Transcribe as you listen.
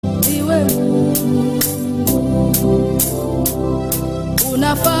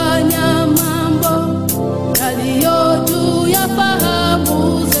unafanya mambo yaliyo juu ya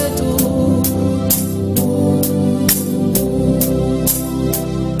fahamu zetu.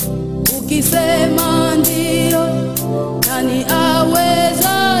 Ukisema ndio, nani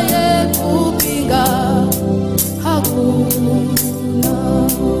awezaye kupinga? Hakuna.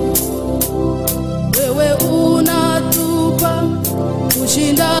 Wewe unatupa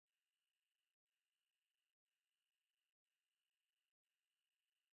kushinda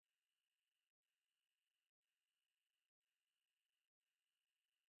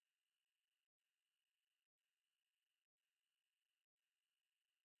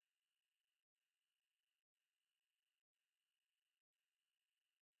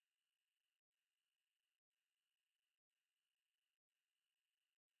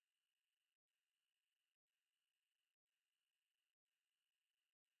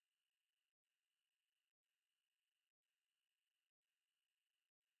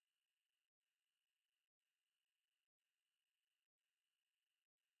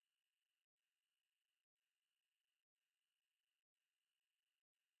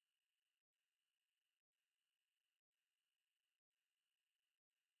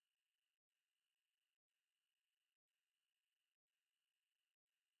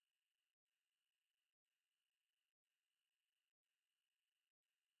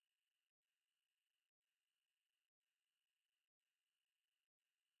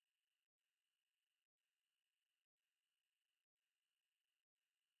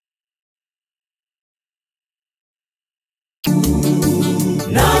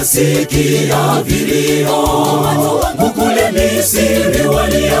nasikia vilio mukule Misri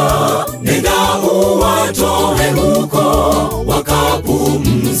walia, nenda uwatoe huko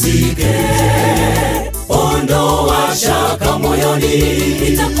wakapumzike. Ondoa shaka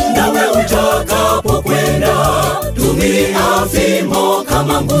moyoni, nawe utakapokwenda tumia fimbo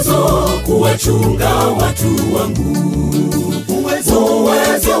kama nguzo kuwachunga watu wangu.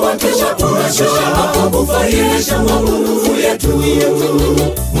 Uwezo wa kesha tunashusha kufahimisha mapungufu yetu.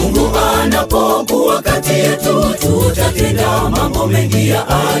 Mungu anapokuwa kati yetu tutatenda mambo mengi ya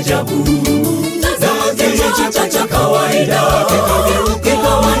ajabu. Tazama cha kawaida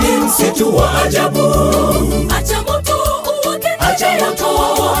kikawa ni msitu wa ajabu. Acha moto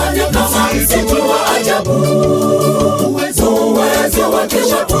kama msitu wa ajabu. Uwezo wa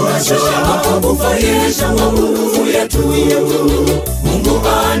kesha tunashusha kufahimisha mapungufu yetu. Mungu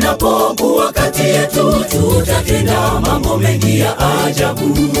anapokuwa kati yetu tutatenda mambo mengi ya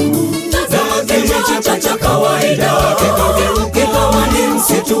ajabu. Tazama cha kawaida kikawa ni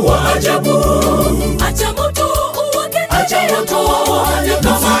msitu wa ajabu. Acha moto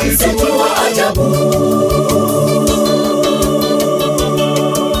kama msitu wa ajabu.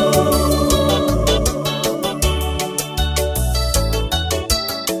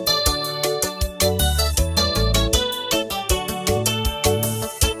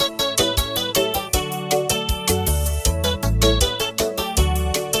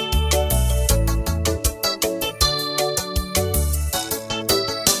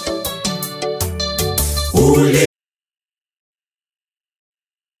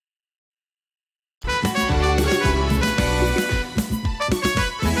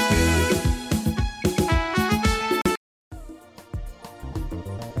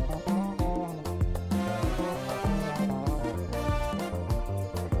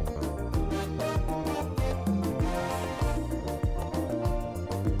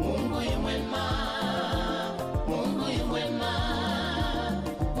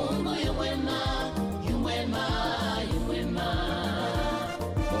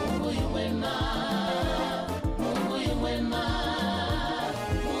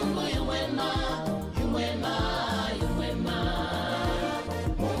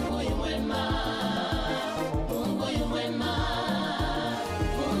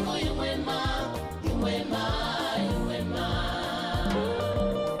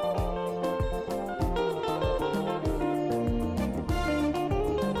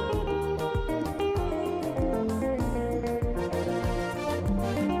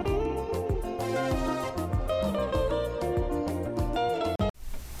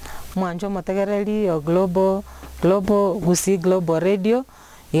 Mwanjo mategereri o global Gusii Global Radio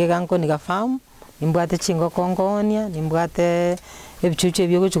yeganko nigafamu nimbwate chingo kongonia nimbwate ebichuche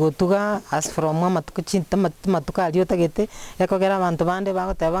byo guchugotuga as from amatuko chinta matuka aliyo tagete yakogera abantu bande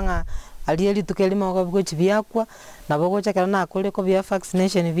bagoteba nga aliyeli tukelimo go bwo chibyakwa nabo gochakera na akole ko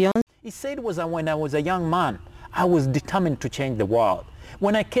vaccination byo. He said when I was a young man I was determined to change the world.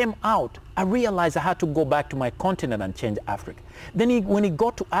 When I came out, I realized I had to go back to my continent and change Africa. Then when he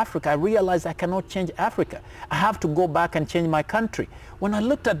got to Africa, I realized I cannot change Africa. I have to go back and change my country. When I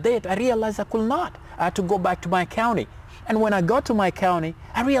looked at that, I realized I could not. I had to go back to my county. And when I got to my county,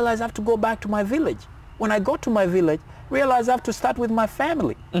 I realized I have to go back to my village. When I got to my village, I realized I have to start with my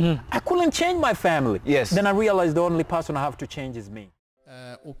family. I couldn't change my family. Yes. Then I realized the only person I have to change is me.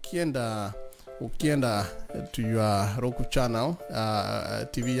 Ukienda to your Roku channel,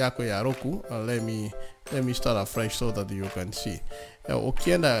 TV yako ya Roku, let me start afresh so that you can see.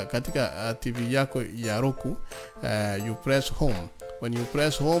 Ukienda katika TV yako ya Roku, you press home. When you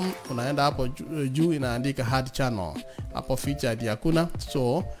press home, unaenda hapo juu inaandika hard channel. Hapo featured hakuna,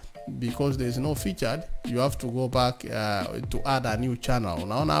 so because there is no featured, you have to go back to add a new channel.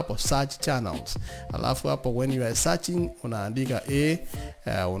 Unaona hapo search channels. Alafu hapo when you are searching unaandika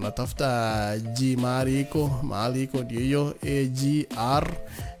unatafuta G mahali iko ndio hiyo AGR.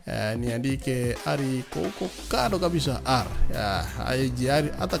 Niandike R iko kado kabisa R.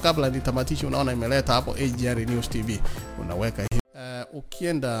 AGR hata kabla nitamatisha unaona imeleta hapo AGR News TV. Unaweka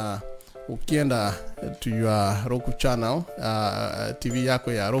ukienda to your Roku channel, TV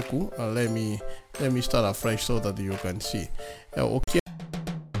yako ya Roku, let me start afresh so that you can see.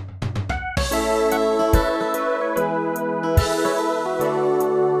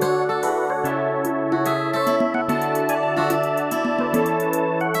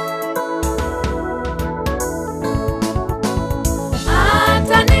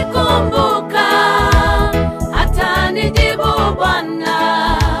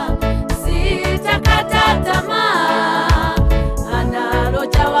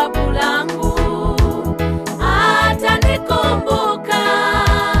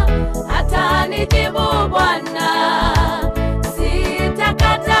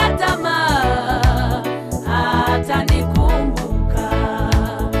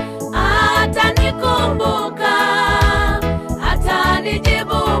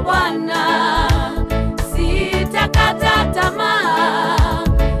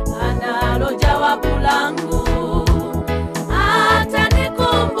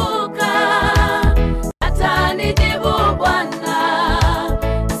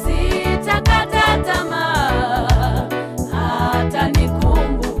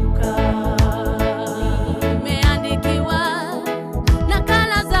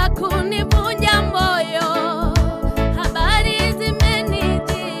 Kunivunja moyo, habari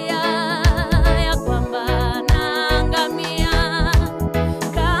zimenijia.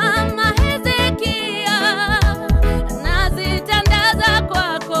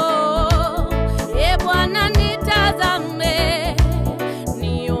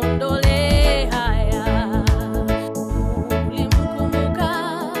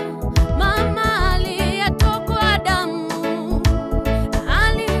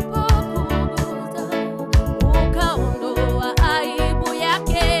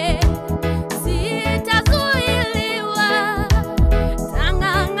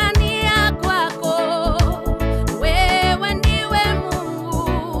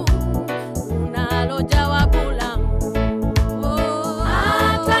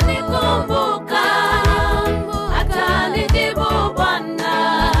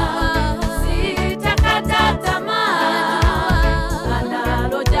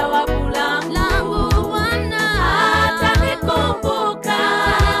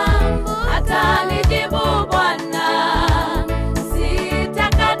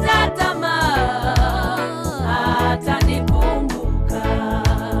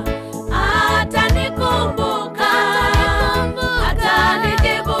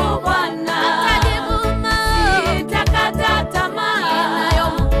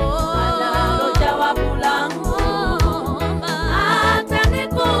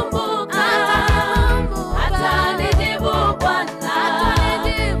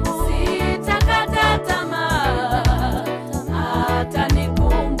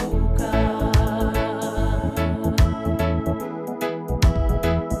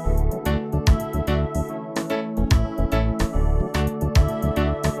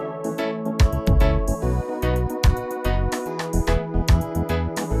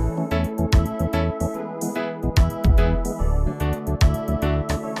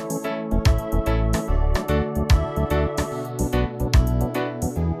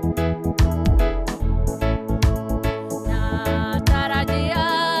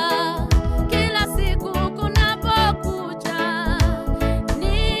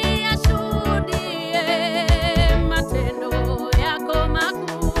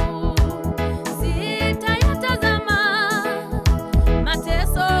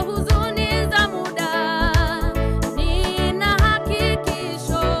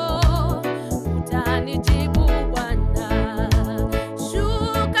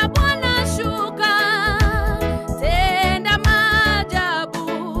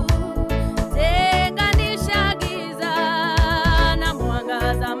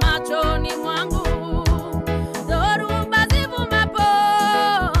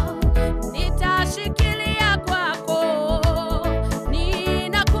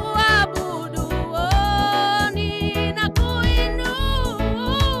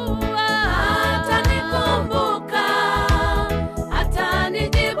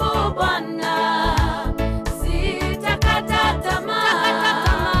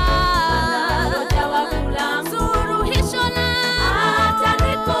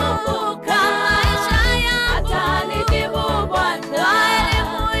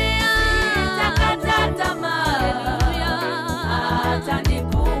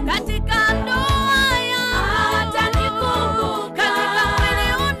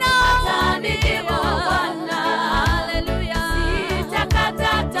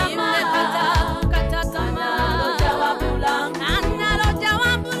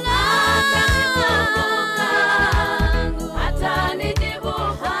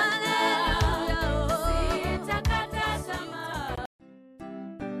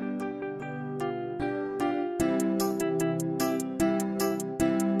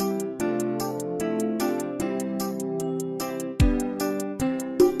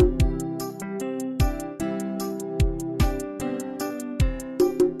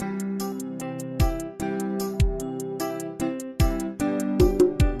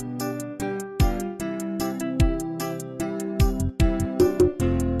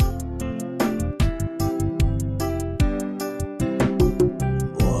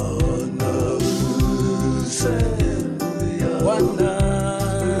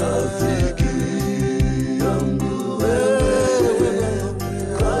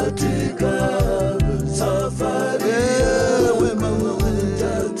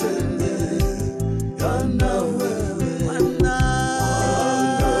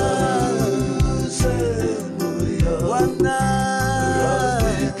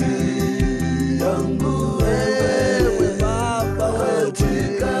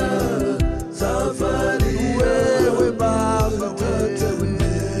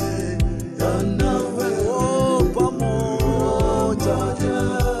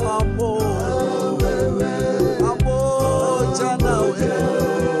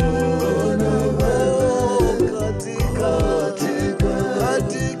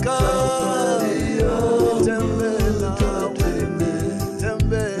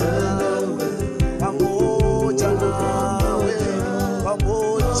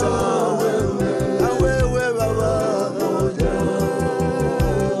 na wewe Baba,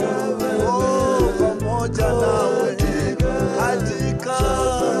 pamoja nawe katika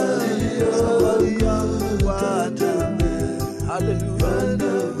safari yangu Bwana. Haleluya.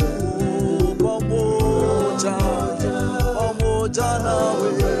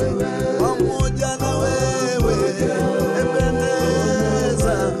 Pamoja na wewe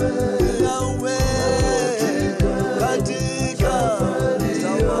Ebeneza Yawe katika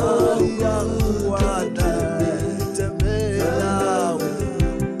safari yangu Bwana, nitembee nawe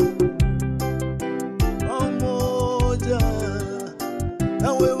pamoja na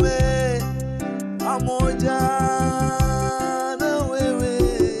wewe, pamoja na wewe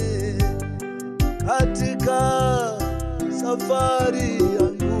katika safari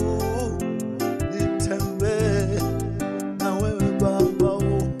yangu, nitembee na wewe Baba.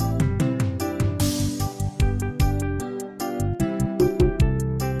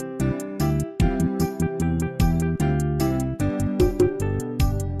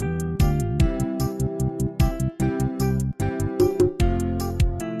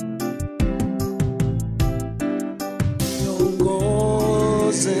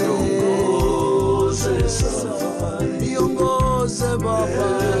 Niongoze Baba,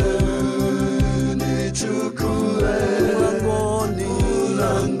 nichukue langoni,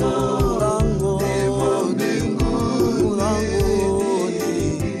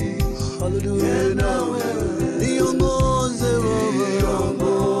 haleluya. Niongoze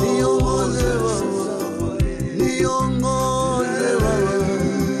Baba, niongoze Baba, niongoze Baba,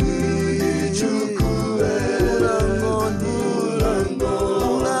 nichukue langoni,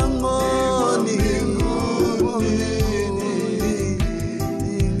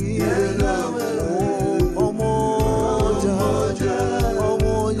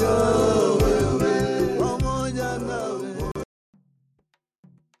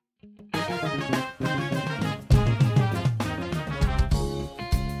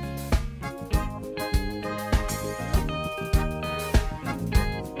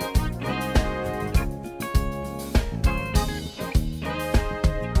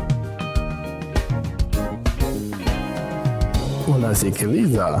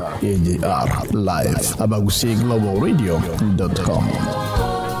 Unasikiliza AJR live abagusiglobalradio.com.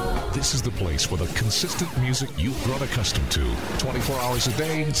 This is the place for the consistent music you've grown accustomed to. 24 hours a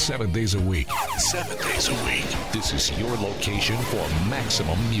day, 7 days a week. 7 days a week. This is your location for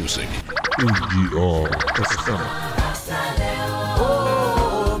maximum music. AJR FM.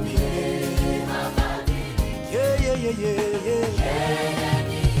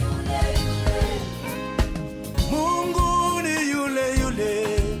 Mungu ni yule yule,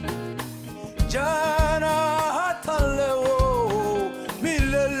 jana hata leo,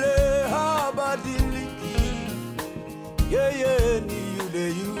 milele habadiliki. Yeye ni yule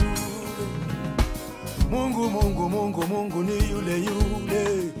yule. Mungu ni yule yule,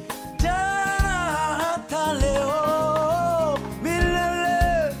 jana hata leo, milele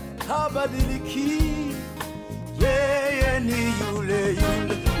habadiliki. Yeye ni yule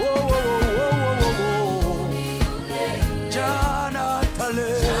yule. Jana hata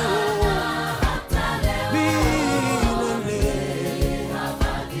leo, milele.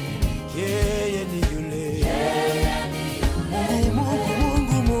 Yeye ni yule.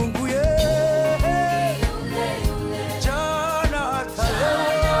 Mungu yeye. Jana hata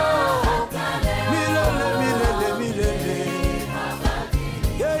leo, milele.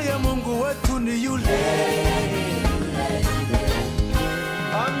 Yeye Mungu wetu ni yule.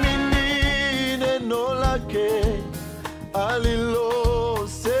 Amini neno lake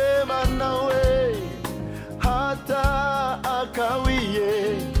alilosema nawe, hata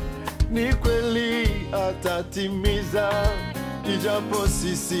akawie, ni kweli atatimiza, ijapo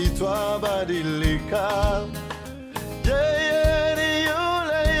sisi twabadilika. Yeye ni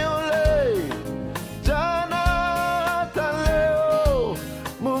yule yule, jana hata leo,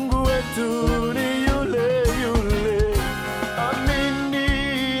 Mungu wetu ni yule yule. Amini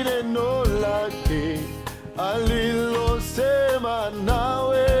neno lake alilosema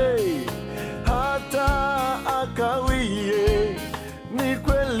nawe, hata akawie, ni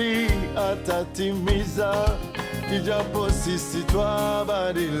kweli atatimiza, ijapo sisi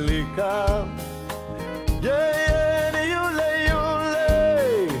twabadilika. Yeye ni yule yule,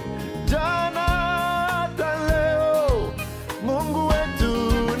 jana hata leo, Mungu wetu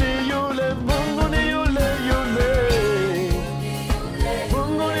ni yule. Mungu ni yule yule,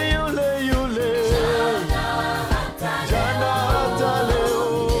 Mungu ni yule yule, jana hata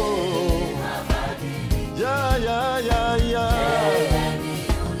leo. Ya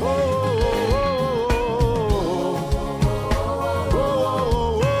oh, oh, oh, oh, oh, oh,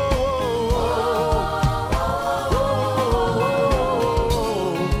 oh, oh.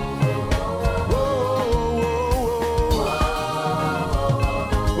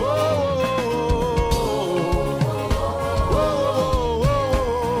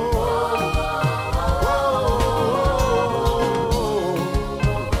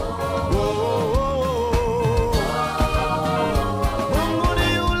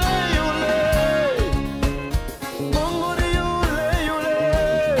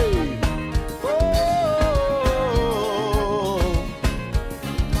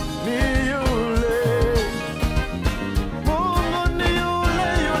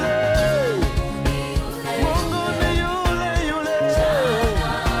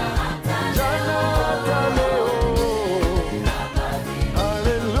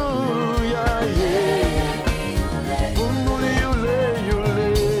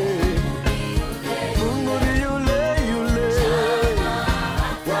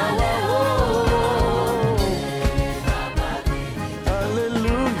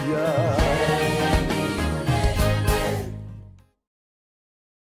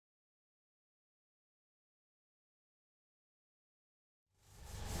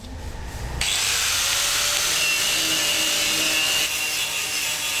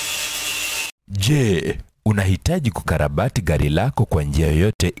 Je, unahitaji kukarabati gari lako kwa njia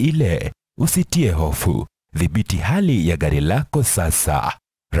yoyote ile? Usitie hofu. Dhibiti hali ya gari lako sasa.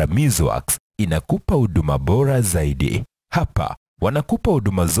 Ramiz Works inakupa huduma bora zaidi. Hapa wanakupa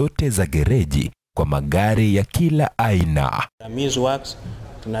huduma zote za gereji kwa magari ya kila aina. Ramiz Works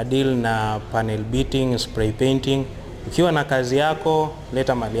tuna deal na panel beating, spray painting. Ukiwa na kazi yako,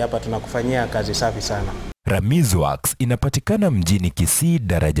 leta mali hapa, tunakufanyia kazi safi sana. Ramiz Works inapatikana mjini Kisii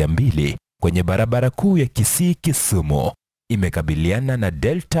daraja 2 kwenye barabara kuu ya Kisii Kisumu. Imekabiliana na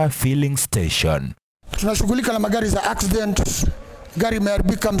Delta Filling Station. Tunashughulika na magari za accident. Gari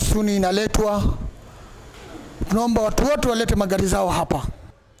imeharibika, msuni inaletwa. Tunaomba watu wote walete magari zao hapa.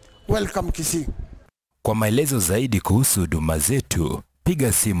 Welcome Kisii. Kwa maelezo zaidi kuhusu huduma zetu,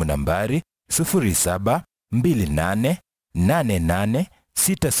 piga simu nambari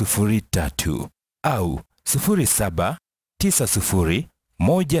 0728880603 au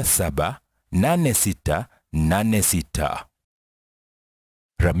 0790178686.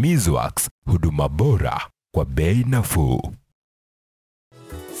 Ramiz Works, huduma bora kwa bei nafuu.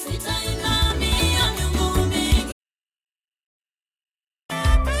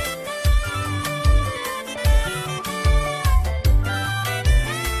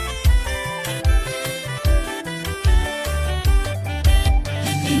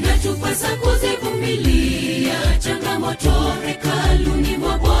 Inatupasa kuzivumilia changamoto hekaluni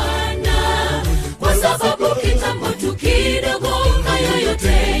mwa Bwana, kwa sababu kitambo tu kidogo hayo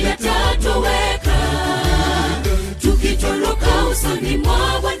yote yatatoweka. Tukitoroka usoni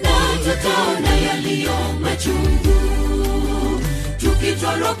mwa Bwana tutaona yaliyo machungu.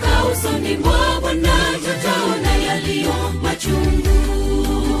 Tukitoroka usoni mwa Bwana tutaona yaliyo machungu.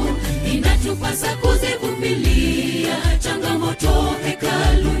 Inatupasa kuzivumilia changamoto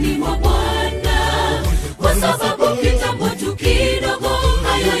hekaluni mwa Bwana, kwa sababu kitambo tu kidogo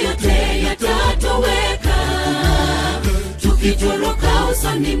hayo yote yatatoweka. Tukitoroka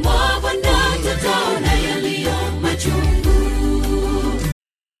usoni mwa Bwana tutaona yaliyo machungu.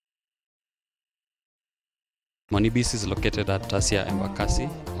 Monibis is located at Tasia Embakasi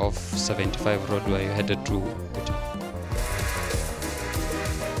off 75 Road where you're headed to Kuta.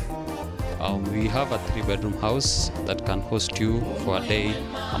 We have a 3-bedroom house that can host you for a day,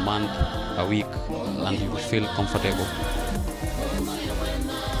 a month, a week, and you will feel comfortable.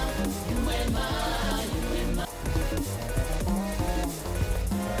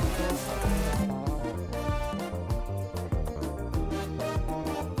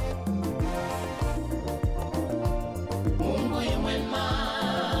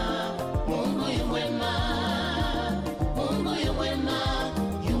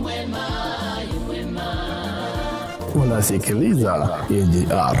 Unasikiliza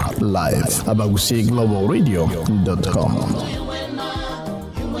AGR live abagusiglobalradio.com.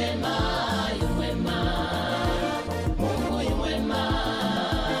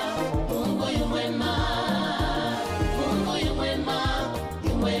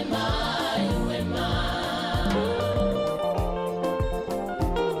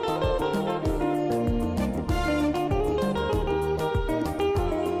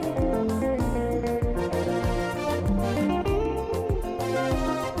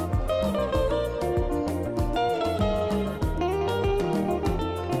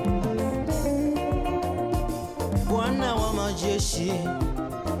 Bwana wa majeshi,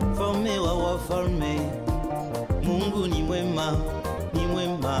 mfalme wa wafalme, Mungu ni mwema, ni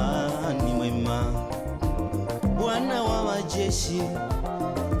mwema, ni mwema. Bwana wa majeshi,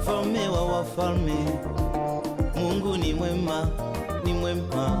 mfalme wa wafalme, Mungu ni mwema, ni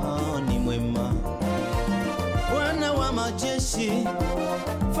mwema, ni mwema. Bwana wa majeshi,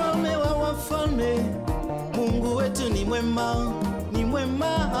 mfalme wa wafalme, Mungu wetu ni mwema, ni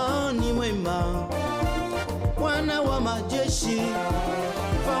mwema, ni mwema. Bwana wa majeshi,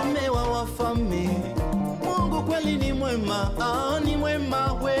 mfalme wa wafalme, Mungu kweli ni mwema, ni mwema,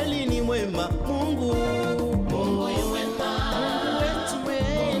 kweli ni mwema. Mungu Mungu ni mwema, Mungu wetu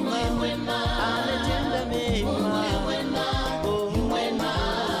mwema, ametenda mema. Mungu ni mwema, ni mwema,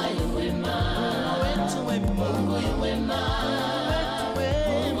 ni mwema. Mungu wetu mwema, Mungu ni mwema, Mungu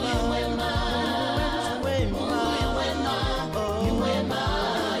wetu mwema, Mungu wetu mwema, ni mwema,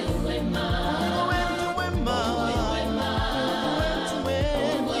 ni mwema. Mungu wetu mwema, Mungu wetu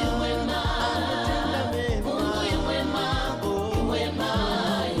mwema, ametenda mema. Mungu ni mwema, ni mwema.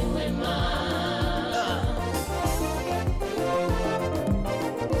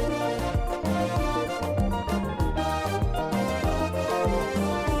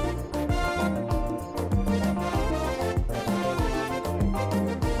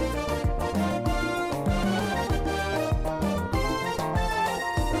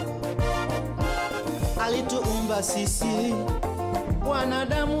 alituumba sisi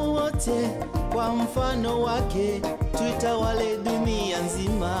wanadamu wote kwa mfano wake, tuitawale dunia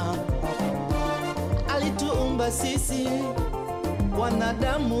nzima. Alituumba sisi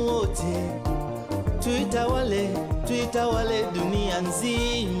wanadamu wote, tuitawale dunia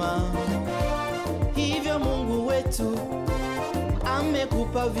nzima. Hivyo Mungu wetu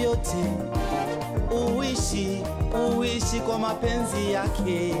amekupa vyote, uishi kwa mapenzi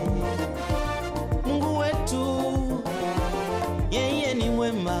yake. Mungu wetu yeye ni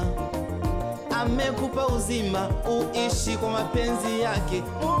mwema, amekupa uzima, uishi kwa mapenzi yake.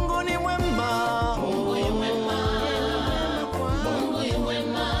 Mungu ni mwema, Mungu ni mwema, Mungu ni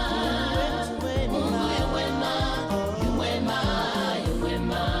mwema, Mungu ni mwema, yu mwema, yu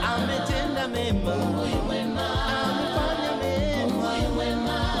mwema, ametenda mema, Mungu ni mwema, amefanya mema, Mungu ni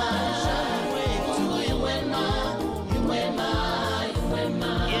mwema, maishani mwetu, Mungu ni mwema, yu mwema, yu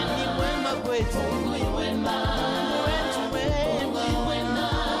mwema, yeye ni mwema kwetu, Mungu ni mwema, Mungu wetu mwema, Mungu ni mwema,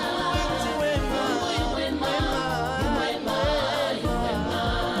 wetu mwema, Mungu ni mwema, yu mwema, yu mwema.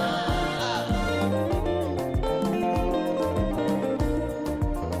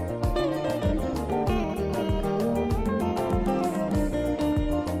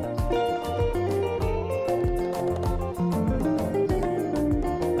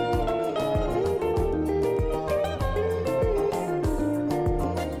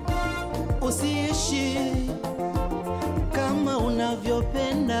 Usiishi kama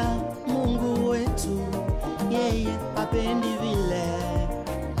unavyopenda, Mungu wetu yeye hapendi vile.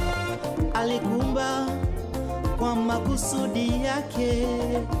 Alikuumba kwa makusudi yake,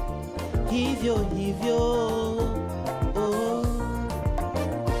 hivyo oh.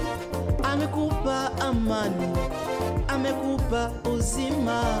 Amekupa amani, amekupa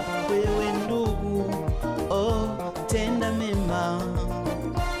uzima, wewe ndugu, oh, tenda mema.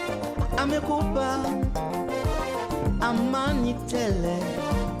 Amekupa amani tele,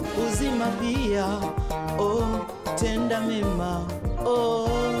 uzima pia, oh, tenda mema, oh.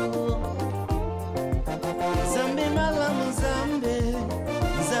 Zambe malamu zambe,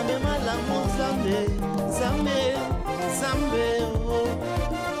 zambe malamu zambe, zambe, zambe, oh.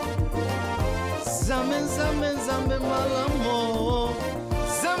 Zambe malamu,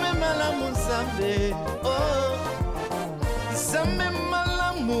 zambe malamu zambe, oh. Zambe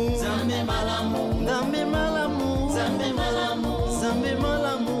malamu, zambe malamu, zambe malamu, zambe malamu, zambe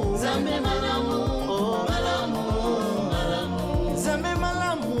malamu, zambe malamu, oh malamu, malamu, zambe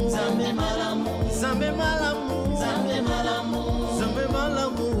malamu, zambe malamu, zambe malamu, zambe malamu, zambe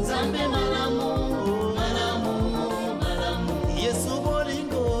malamu, zambe malamu, oh malamu, malamu, Yesu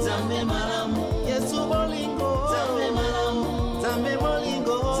bolingo, zambe malamu, Yesu bolingo, zambe malamu, zambe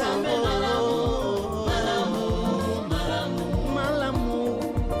bolingo, zambe malamu, malamu, malamu, malamu.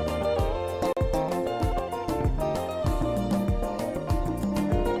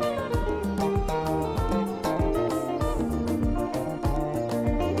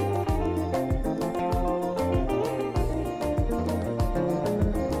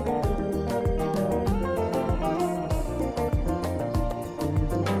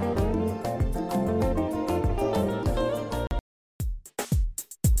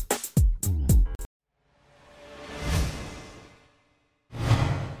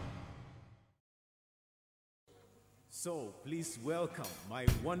 So please welcome my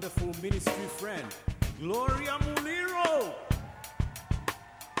wonderful ministry friend, Gloria Muliro.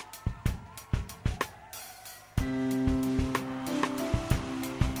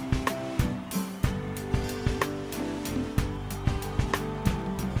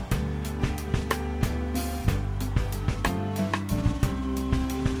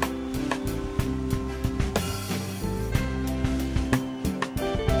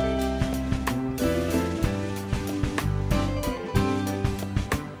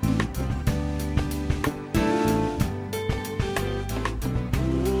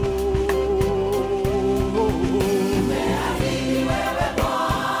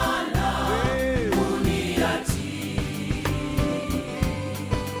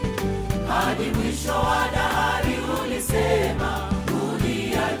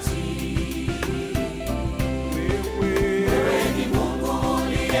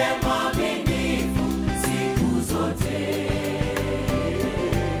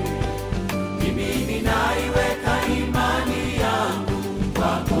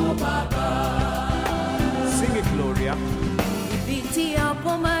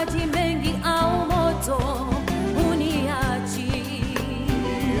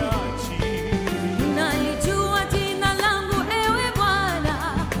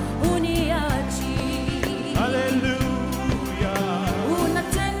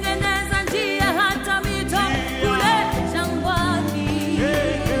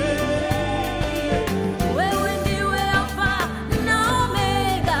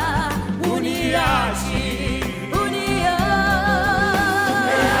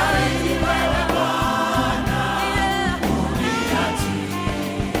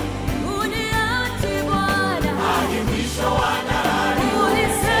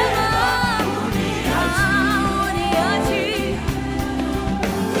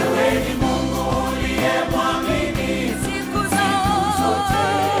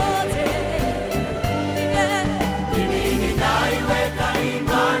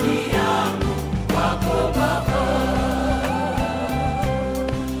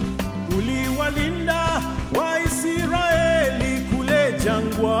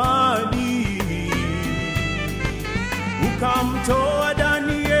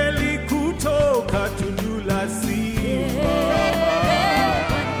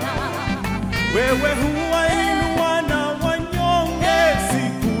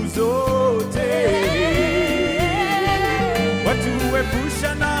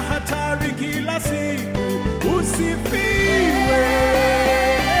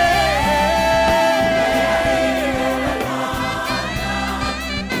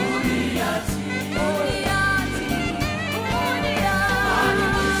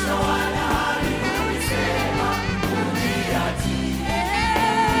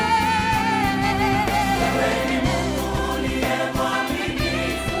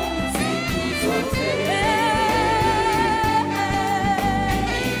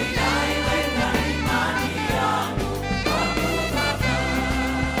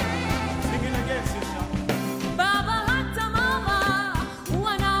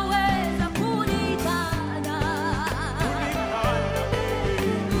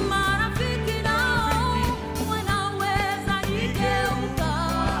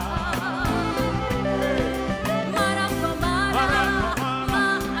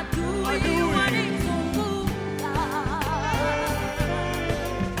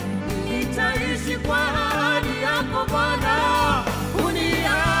 kwa ahadi yako Bwana,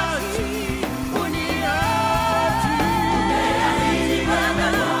 uniachi, uniachi. Umeahidi Bwana,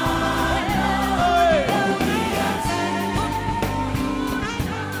 uniachi.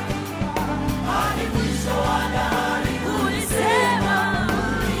 Hadi mwisho wa dahari ulisema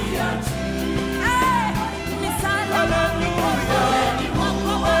uniachi. Ni salama mikononi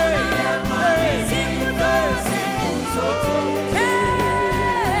mwako Bwana, siku zote.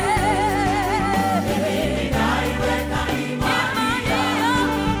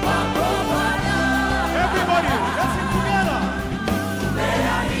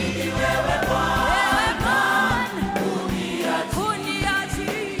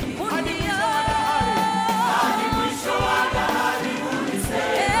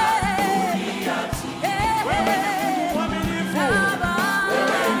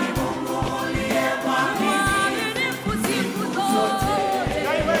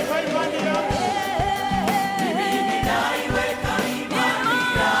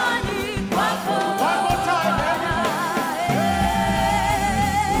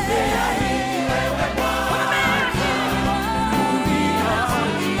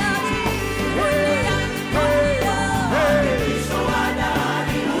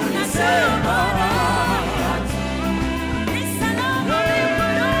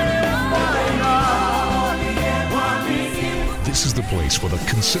 This is the place for the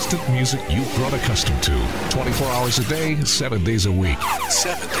consistent music you've grown accustomed to. 24 hours a day, 7 days a week.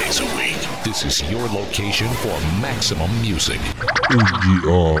 7 days a week. This is your location for maximum music.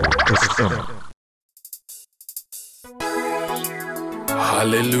 UGR-FM.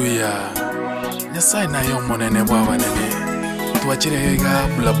 Hallelujah. Nyasaye nayo monene bwa banene. Tuachire ga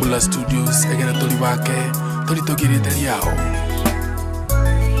Bula Studios egera tuli wake tuli togirite liao.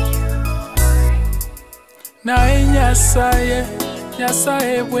 Na Nyasaye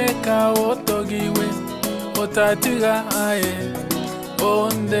Nyasaye bweka otogiwe otatiga aye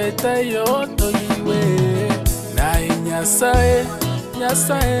onde tayo otogiwe. Na Nyasaye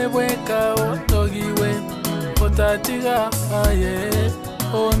Nyasaye bweka otogiwe otatiga aye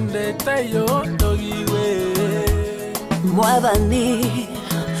onde tayo otogiwe. Mwathani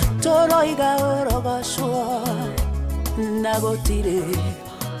toroiga orogocwo nagotire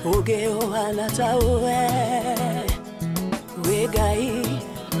ũngĩũhana tawe wĩ Ngai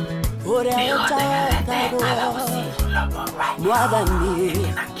ũrĩa ũtathagwo.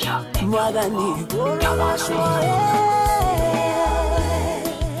 Mwathani orogocwo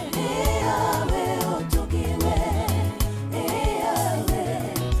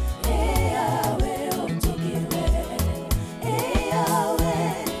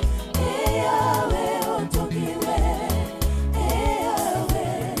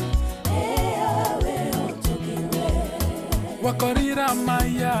wakorira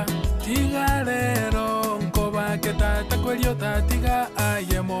maya tigarero nkoba ketata kwelio tatiga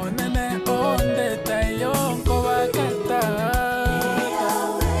aye monene onde tayo nkoba ketata.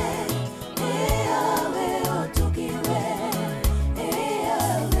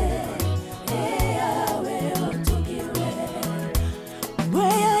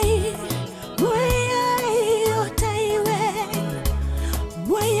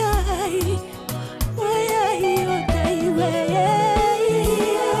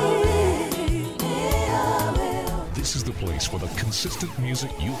 For the consistent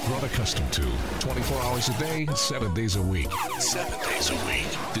music you've grown accustomed to. 24 hours a day, 7 days a week. 7 days a week.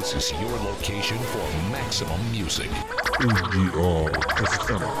 This is your location for maximum music.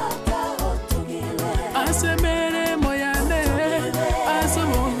 UGR-FM. Asemere moyane,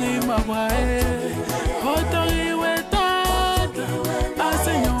 asemongi mabwae, otogiwe tata,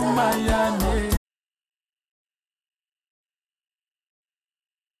 asenyumba yane.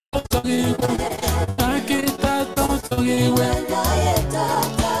 Otogiwe, akitata otogiwe,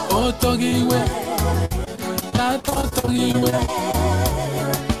 otogiwe, tata otogiwe,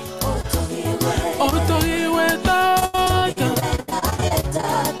 otogiwe tata.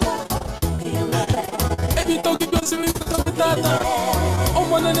 Ebitogi byose bitogi tata,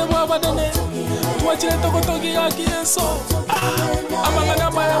 omonene bwabanene, tuwachire tokotogi aki Yesu.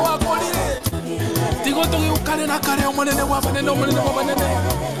 Amangana maya wakolire, tigotogi ukale na kare omonene bwabanene, omonene bwabanene,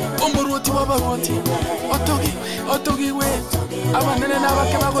 omuruoti wabaruoti, otogiwe, abanene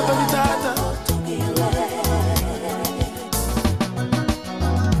n'abake bagotogi tata.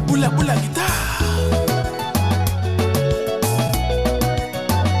 Bula guitar.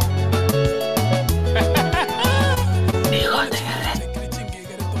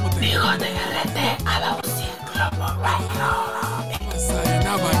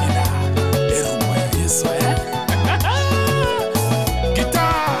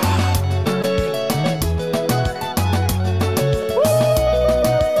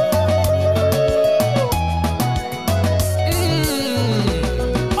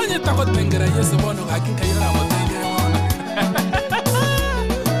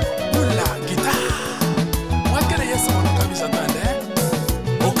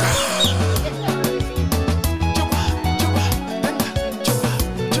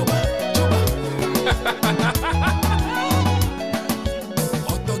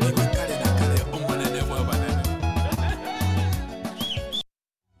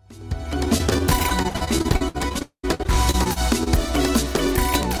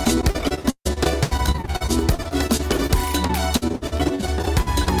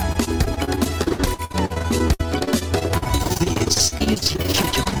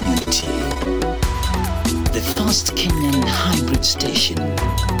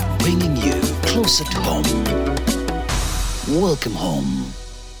 at home. Welcome home.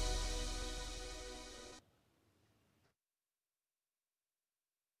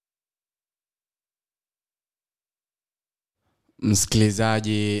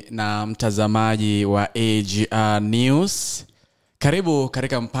 Msikilizaji na mtazamaji wa AGR News, karibu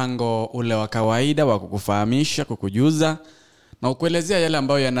katika mpango ule wa kawaida wa kukufahamisha, kukujuza na kukuelezea yale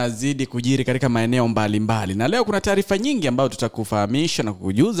ambayo yanazidi kujiri katika maeneo mbalimbali. Na leo kuna taarifa nyingi ambayo tutakufahamisha na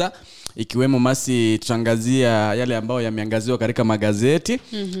kukujuza, ikiwemo masi tutangazia yale ambayo yameangaziwa katika magazeti.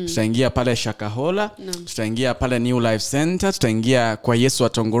 Tutaingia pale Shakahola, tutaingia pale New Life Center, tutaingia kwa Yesu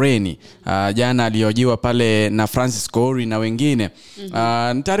Atongoreni jana aliojiwa pale na Francis Kouri na wengine.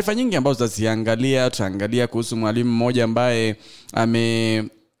 Ni taarifa nyingi ambazo tutaziangalia. Tutaangalia kuhusu mwalimu mmoja ambaye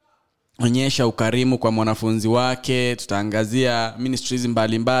onyesha ukarimu kwa mwanafunzi wake. Tutaangazia ministries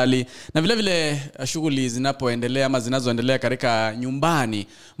mbalimbali na vile vile shughuli zinapoendelea ama zinazoendelea katika nyumbani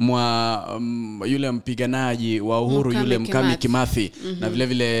mwa yule mpiganaji wa uhuru yule Mkami Kimathi. Na vile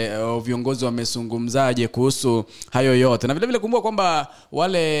vile viongozi wamezungumzaje kuhusu hayo yote. Na vile vile kumbuka kwamba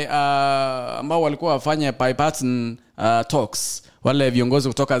wale ambao walikuwa wafanya bipartisan talks, wale viongozi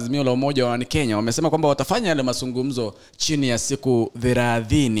kutoka Azimio la Umoja wa Kenya wamesema kwamba watafanya yale mazungumzo chini ya siku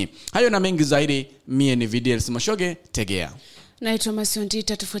 30. Hayo na mengi zaidi, mie ni VDL Mashoge, tegea. Naitwa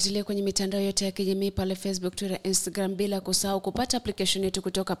Masiondita. Tufuatilie kwenye mitandao yote ya kijamii pale Facebook, Twitter, Instagram, bila kusahau kupata application yetu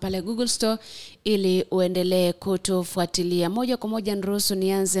kutoka pale Google Store ili uendelee kutufuatilia moja kwa moja. Niruhusu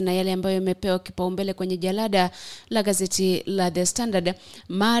nianze na yale ambayo yamepewa kipaumbele kwenye jalada la gazeti la The Standard.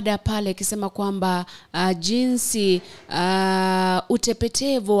 Mada pale ikisema kwamba jinsi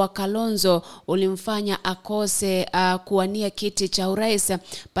utepetevu wa Kalonzo ulimfanya akose kuwania kiti cha urais.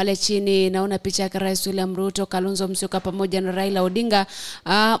 Pale chini naona picha ya Rais William Ruto, Kalonzo Musyoka pamoja na Raila Odinga.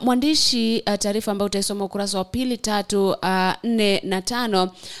 Mwandishi taarifa ambayo utaisoma ukurasa wa 2, 3, 4 na 5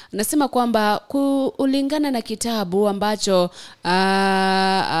 nasema kwamba kulingana na kitabu ambacho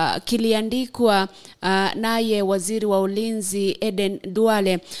kiliandikwa naye waziri wa ulinzi Eden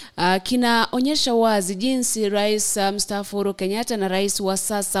Duale, kinaonyesha wazi jinsi Rais mstaafu Uhuru Kenyatta na Rais wa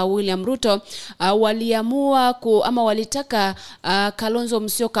sasa William Ruto waliamua ama walitaka Kalonzo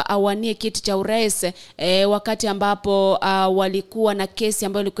Musyoka awanie kiti cha urais wakati ambapo walikuwa na kesi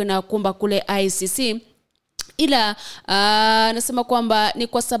ambayo ilikuwa inakumba kule ICC. Ila nasema kwamba ni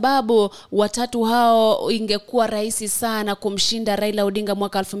kwa sababu watatu hao ingekuwa rahisi sana kumshinda Raila Odinga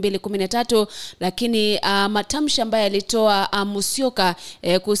mwaka 2013, lakini matamshi ambayo alitoa Musyoka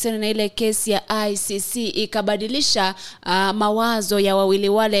kuhusiana na ile kesi ya ICC ikabadilisha mawazo ya wawili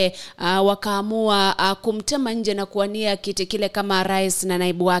wale, wakaamua kumtema nje na kuwania kiti kile kama rais na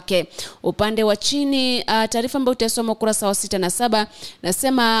naibu wake. Upande wa chini taarifa ambayo utasoma ukurasa wa 6 na 7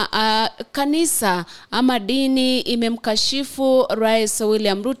 nasema kanisa ama dini imemkashifu Rais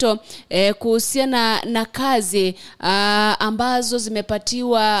William Ruto kuhusiana na kazi ambazo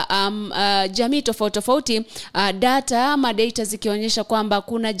zimepatiwa jamii tofauti tofauti, data zikionyesha kwamba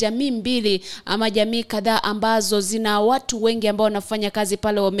kuna jamii mbili ama jamii kadhaa ambazo zina watu wengi ambao wanafanya kazi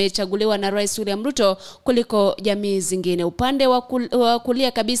pale wamechaguliwa na Rais William Ruto kuliko jamii zingine. Upande wa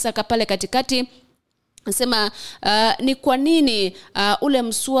kulia kabisa pale katikati nasema ni kwa nini ule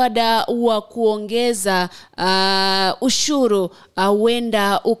mswada wa kuongeza ushuru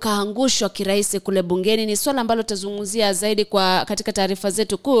huenda ukaangushwa kirahisi kule bungeni. Ni swala ambalo tutazungumzia zaidi kwa katika taarifa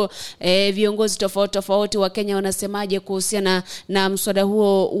zetu kuu. Viongozi tofauti tofauti wa Kenya wanasemaje kuhusiana na mswada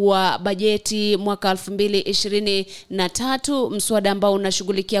huo wa bajeti mwaka 2023, mswada ambao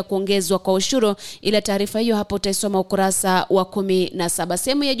unashughulikia kuongezwa kwa ushuru. Ila taarifa hiyo hapo utaisoma ukurasa wa 17.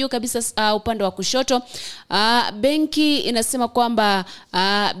 Sehemu ya juu kabisa upande wa kushoto, benki inasema kwamba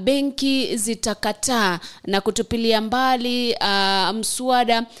benki zitakataa na kutupilia mbali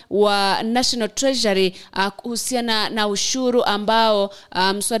mswada wa National Treasury kuhusiana na ushuru ambao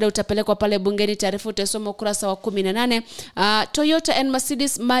mswada utapelekwa pale bungeni. Taarifa utasoma ukurasa wa 18. Toyota and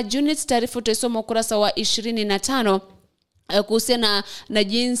Mercedes merge units, taarifa utasoma ukurasa wa 25 kuhusiana na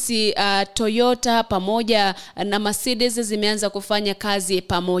jinsi Toyota pamoja na Mercedes zimeanza kufanya kazi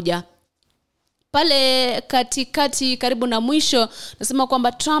pamoja. Pale katikati karibu na mwisho nasema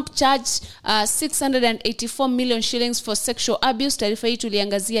kwamba Trump charged 684 million shillings for sexual abuse. Taarifa hii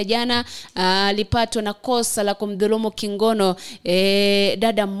tuliangazia jana. Alipatwa na kosa la kumdhulumu kingono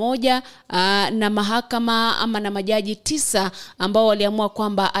dada mmoja na mahakama ama na majaji 9 ambao waliamua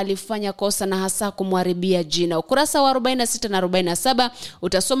kwamba alifanya kosa na hasa kumharibia jina. Ukurasa wa 46 na 47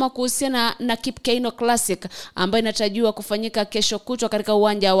 utasoma kuhusiana na Kipkeino Classic ambayo inatarajiwa kufanyika kesho kutwa katika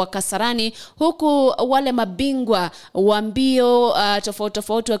uwanja wa Kasarani, huku huku wale mabingwa wa mbio tofauti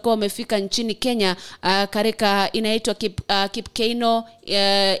tofauti wakiwa wamefika nchini Kenya katika inaitwa Kipkeino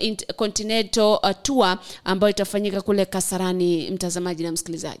Continental Tour ambayo itafanyika kule Kasarani, mtazamaji na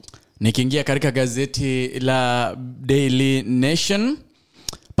msikilizaji. Nikiingia katika gazeti la Daily Nation,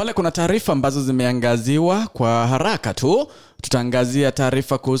 pale kuna taarifa ambazo zimeangaziwa kwa haraka tu. Tutaangazia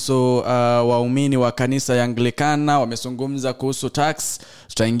taarifa kuhusu waumini wa kanisa ya Anglikana wamezungumza kuhusu tax.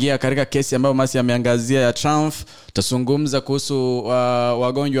 Tutaingia katika kesi ambayo Masi ameangazia ya Trump. Tutazungumza kuhusu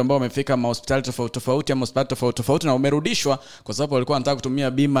wagonjwa ambao wamefika hospitali tofauti ama hospitali tofauti na umerudishwa kwa sababu walikuwa wanataka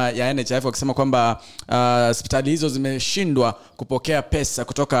kutumia bima ya NHIF, wakisema kwamba hospitali hizo zimeshindwa kupokea pesa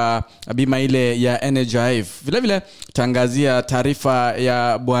kutoka bima ile ya NHIF. Vile vile tutaangazia taarifa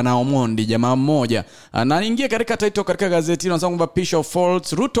ya Bwana Omondi, jamaa mmoja. Na niingie katika title katika gazeti nasema kwamba Bishop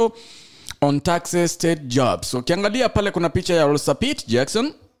faults Ruto on taxes state jobs. So ukiangalia pale kuna picha ya Olsapit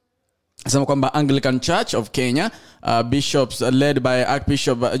Jackson. Nasema kwamba Anglican Church of Kenya, bishops led by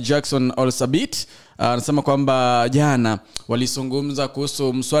Archbishop Jackson Olsabit, anasema kwamba jana walizungumza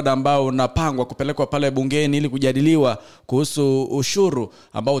kuhusu mswada ambao unapangwa kupelekwa pale bungeni ili kujadiliwa kuhusu ushuru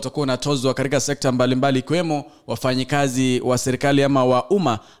ambao utakuwa unatozwa katika sekta mbalimbali ikiwemo wafanyikazi wa serikali ama wa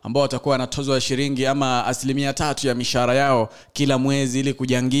umma ambao watakuwa wanatozwa shilingi ama 3% ya mishahara yao kila mwezi ili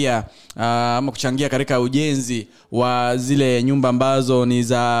kujangia ama kuchangia katika ujenzi wa zile nyumba ambazo ni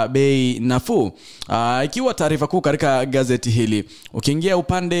za bei nafuu. Ikiwa taarifa kuu katika gazeti hili, ukiingia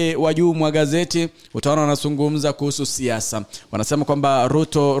upande wa juu mwa gazeti utaona wanazungumza kuhusu siasa. Wanasema kwamba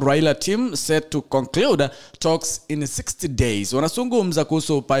Ruto Raila team set to conclude talks in 60 days. Wanazungumza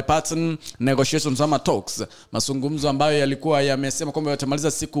kuhusu bipartisan negotiations ama talks, mazungumzo ambayo yalikuwa yamesema kwamba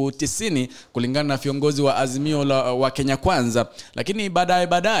yatamaliza siku 90 kulingana na viongozi wa Azimio wa Kenya Kwanza. Lakini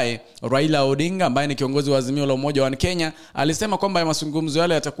baadaye Raila Odinga ambaye ni kiongozi wa Azimio la Umoja wa Kenya alisema kwamba mazungumzo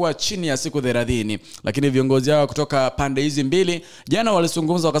yale yatakuwa chini ya siku 30. Lakini viongozi hao kutoka pande hizi mbili jana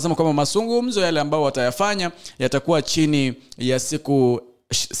walizungumza wakasema kwamba mazungumzo yale ambao watayafanya yatakuwa chini ya siku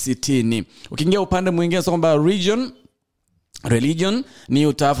 60. Ukiingia upande mwingine sasa kwamba religion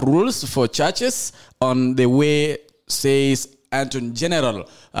new tough rules for churches on the way, says Attorney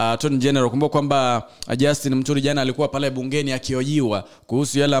General. Kumbuka kwamba Justin Muturi jana alikuwa pale bungeni akiojiwa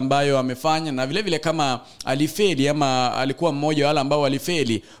kuhusu yale ambayo amefanya na vile vile kama alifeli ama alikuwa mmoja wale ambao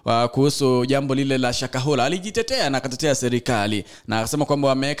walifeli kuhusu jambo lile la Shakahola. Alijitetea na akatetea serikali na akasema kwamba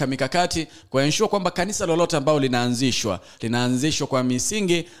wameweka mikakati kwa ensure kwamba kanisa lolote ambao linaanzishwa kwa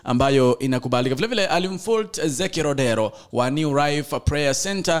misingi ambayo inakubalika. Vile vile alimfault Zeki Rodero wa New Life Prayer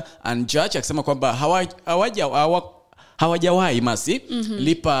Center and Church akisema kwamba hawajawahi Masi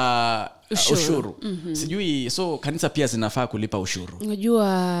lipa ushuru. Sijui so kanisa pia zinafaa kulipa ushuru.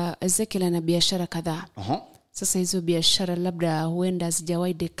 Unajua Ezekiel ana biashara kadhaa. Sasa hizo biashara labda huenda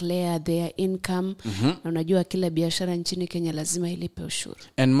hazijawahi declare their income. Na unajua kila biashara nchini Kenya lazima ilipe ushuru.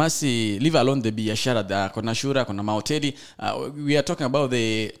 And Masi, leave alone the biashara, kuna shura, kuna mahoteli. We are talking about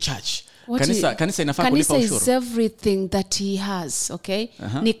the church. Kanisa inafaa kulipa ushuru. Kanisa is everything that he has, okay?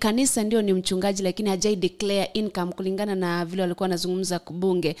 Ni kanisa ndio ni mchungaji lakini hajai declare income kulingana na vile walikuwa wanazungumza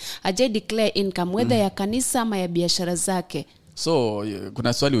bunge. Hajai declare income whether ya kanisa ama ya biashara zake. So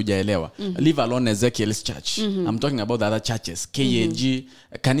kuna swali hujaelewa. Leave alone Ezekiel's church. I'm talking about the other churches. KAG,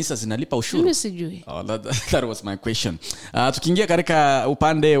 kanisa zinalipa ushuru? Mimi sijui. That was my question. Tukiingia katika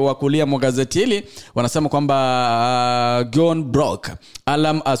upande wa kulia mwa gazeti hili, wanasema kwamba gone broke.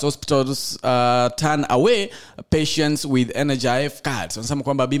 Alarm as hospitals turn away patients with NHIF cards. Wanasema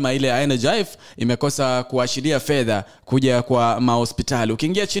kwamba bima ile ya NHIF imekosa kuashiria fedha kuja kwa mahospitali.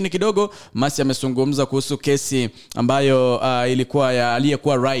 Ukiingia chini kidogo, Masi amezungumza kuhusu kesi ambayo ilikuwa ya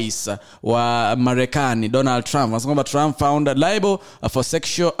aliyekuwa rais wa Marekani Donald Trump. Wanasema kwamba Trump found liable for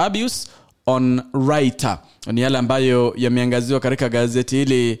sexual abuse on writer. Ni yale ambayo yameangaziwa katika gazeti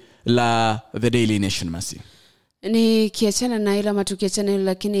hili la The Daily Nation. Masi, ni kiachana na ile matukiachana ile,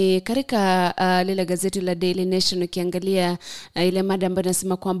 lakini katika lile gazeti la Daily Nation ukiangalia ile mada ambayo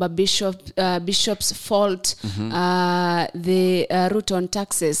inasema kwamba bishops fault the route on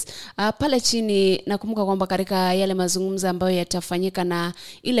taxes, pale chini nakumbuka kwamba katika yale mazungumzo ambayo yatafanyika na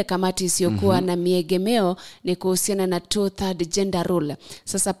ile kamati isiyokuwa na miegemeo ni kuhusiana na 2/3 gender rule.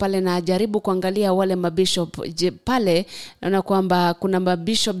 Sasa pale najaribu kuangalia wale mabishop pale naona kwamba kuna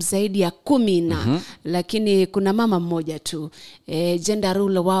mabishop zaidi ya 10 lakini kuna kuna mama mmoja tu. Gender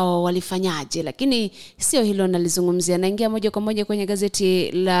rule wao walifanyaje? Lakini sio hilo nalizungumzia. Naingia moja kwa moja kwenye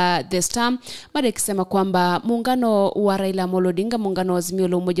gazeti la The Star, baada ikisema kwamba muungano wa Raila Amolo Odinga, muungano wa Azimio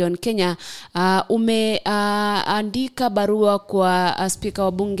la Umoja wa Kenya, umeandika barua kwa spika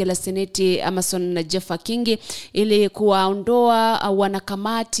wa bunge la Seneti Amason Jeffa Kingi ili kuwaondoa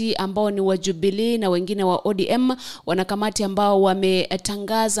wanakamati ambao ni wa Jubilee na wengine wa ODM, wanakamati ambao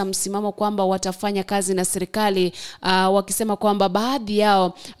wametangaza msimamo kwamba watafanya kazi na serikali, wakisema kwamba baadhi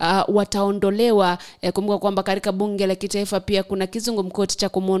yao wataondolewa. Kumbuka kwamba katika bunge la kitaifa pia kuna kizungumkuti cha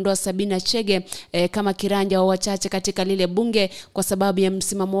kumuondoa Sabina Chege kama kiranja wa wachache katika lile bunge kwa sababu ya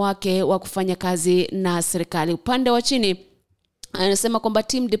msimamo wake wa kufanya kazi na serikali. Upande wa chini anasema kwamba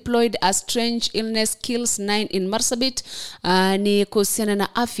team deployed a strange illness kills 9 in Marsabit. Ni kuhusiana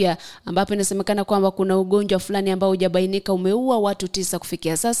na afya, ambapo inasemekana kwamba kuna ugonjwa fulani ambao hujabainika umeua watu 9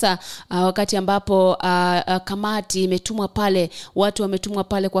 kufikia sasa, wakati ambapo kamati imetumwa pale, watu wametumwa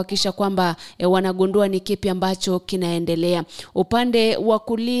pale kuhakikisha kwamba wanagundua ni kipi ambacho kinaendelea. Upande wa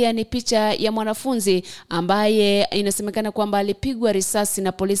kulia ni picha ya mwanafunzi ambaye inasemekana kwamba alipigwa risasi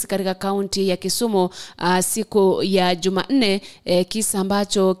na polisi katika kaunti ya Kisumu siku ya Jumanne, kisa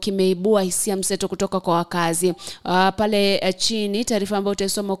ambacho kimeibua hisia mseto kutoka kwa wakazi. Pale chini taarifa ambayo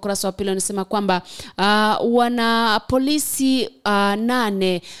utasoma ukurasa wa pili inasema kwamba wana polisi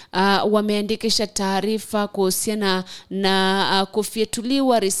 8 wameandikisha taarifa kuhusiana na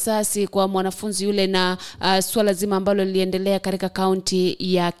kufyetuliwa risasi kwa mwanafunzi yule na swala zima ambalo liliendelea katika kaunti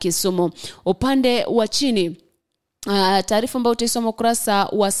ya Kisumu. Upande wa chini taarifa ambayo utasoma ukurasa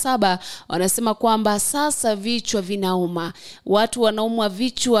wa 7 wanasema kwamba sasa vichwa vinauma. Watu wanaumwa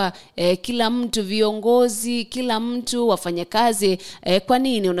vichwa, kila mtu, viongozi, kila mtu, wafanyakazi. Kwa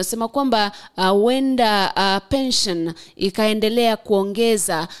nini? Unasema kwamba wenda pension ikaendelea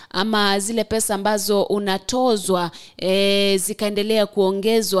kuongeza, ama zile pesa ambazo unatozwa zikaendelea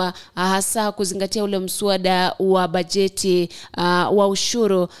kuongezwa, hasa kuzingatia ule mswada wa bajeti wa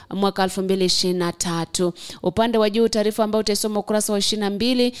ushuru mwaka 2023. Upande wa juu taarifa ambayo utasoma ukurasa wa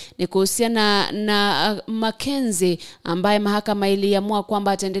 22 ni kuhusiana na Mackenzie ambaye mahakama iliamua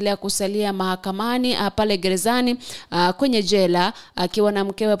kwamba ataendelea kusalia mahakamani pale gerezani kwenye jela akiwa na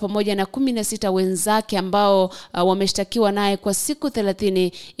mkewe pamoja na 16 wenzake ambao wameshtakiwa naye kwa siku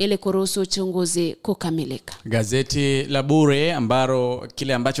 30 ili kuruhusu uchunguzi kukamilika. Gazeti la bure ambaro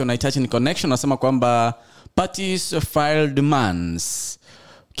kile ambacho unahitaji ni connection nasema kwamba parties file demands.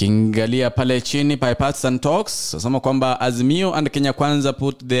 Kiangalia pale chini bipartisan talks, nasema kwamba Azimio and Kenya Kwanza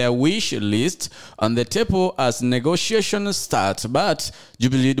put their wish list on the table as negotiations start, but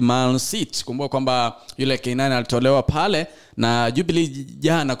Jubilee demands seat. Kumbuka kwamba yule K9 alitolewa pale na Jubilee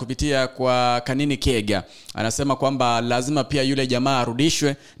jana kupitia kwa Kanini Kega. Anasema kwamba lazima pia yule jamaa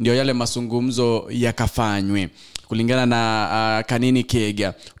arudishwe ndio yale mazungumzo yakafanywe kulingana na Kanini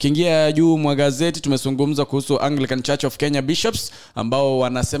Kega. Ukiingia juu mwa gazeti tumezungumza kuhusu Anglican Church of Kenya Bishops ambao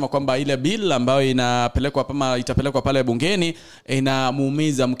wanasema kwamba ile bill ambayo itapelekwa pale bungeni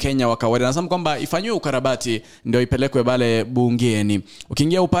inamuumiza Mkenya wa kawaida. Anasema kwamba ifanywe ukarabati ndio ipelekwe pale bungeni.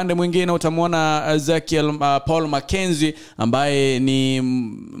 Ukiingia upande mwingine utamwona Ezekiel Paul Mackenzie ambaye ni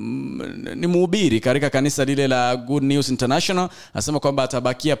mhubiri katika kanisa lile la Good News International. Anasema kwamba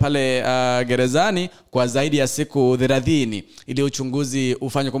atabakia pale gerezani kwa zaidi ya siku 30 ili uchunguzi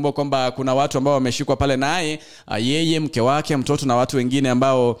ufanye. Kumbuka kwamba kuna watu ambao wameshikwa pale naye, yeye, mke wake, mtoto na watu wengine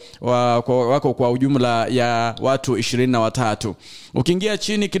ambao wako kwa ujumla ya watu 23. Ukiingia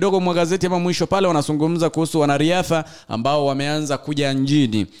chini kidogo mwa gazeti ama mwisho pale wanazungumza kuhusu wanariadha ambao wameanza kuja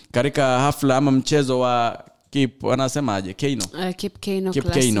nchini katika hafla ama mchezo wa wanasemaje Kip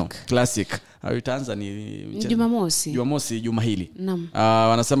Keino Classic. Itaanza ni Jumamosi juma hili.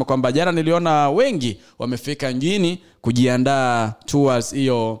 Wanasema kwamba jana niliona wengi wamefika nchini kujiandaa towards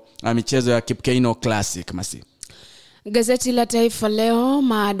hiyo michezo ya Kip Keino Classic. Masi Gazeti la Taifa Leo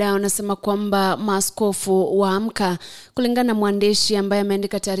maada wanasema kwamba maaskofu waamka. Kulingana na mwandishi ambaye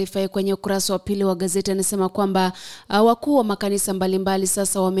ameandika taarifa hii kwenye ukurasa wa pili wa gazeti, anasema kwamba wakuu wa makanisa mbalimbali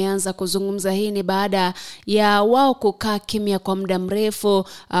sasa wameanza kuzungumza. Hii ni baada ya wao kukaa kimya kwa muda mrefu,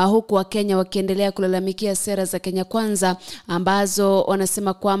 huku wa Kenya wakiendelea kulalamikia sera za Kenya Kwanza ambazo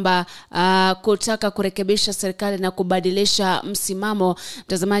wanasema kwamba kutaka kurekebisha serikali na kubadilisha msimamo.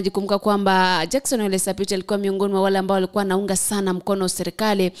 Mtazamaji, kumbuka kwamba Jackson Ole Sapit alikuwa miongoni mwa wale ambao walikuwa naunga sana mkono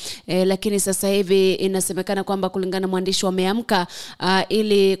serikali, lakini sasa hivi inasemekana kwamba kulingana na mwandishi wameamka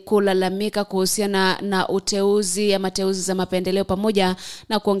ili kulalamika kuhusiana na uteuzi ama teuzi za mapendeleo pamoja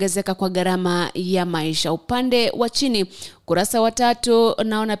na kuongezeka kwa gharama ya maisha. Upande wa chini kurasa wa 3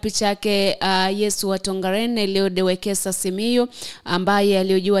 naona picha yake Yesu wa Tongaren iliyodewekesa Simiyu ambaye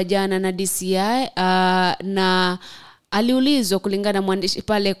aliojua jana na DCI na aliulizwa kulingana na mwandishi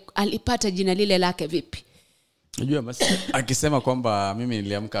pale alipata jina lile lake vipi. Unajua basi akisema kwamba mimi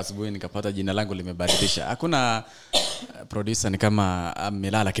niliamka asubuhi nikapata jina langu limebadilisha. Hakuna producer ni kama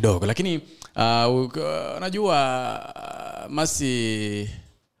amelala kidogo, lakini unajua Masi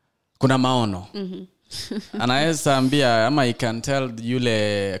kuna maono. Anaweza ambia ama I can tell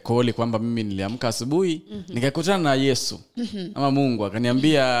yule Koholi kwamba mimi niliamka asubuhi nikakutana na Yesu ama Mungu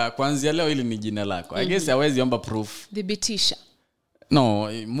akaniambia kuanzia leo hili ni jina lako. I guess hawezi omba proof. Thibitisha. No,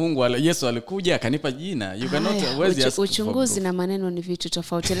 Mungu Yesu alikuja akanipa jina. You cannot always ask. Uchunguzi na maneno ni vitu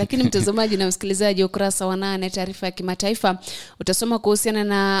tofauti. Lakini mtazamaji na msikilizaji, ukurasa wa 8 taarifa ya kimataifa utasoma kuhusiana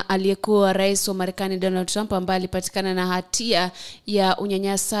na aliyekuwa rais wa Marekani Donald Trump ambaye alipatikana na hatia ya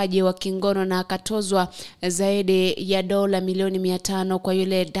unyanyasaji wa kingono na akatozwa zaidi ya dola milioni 500 kwa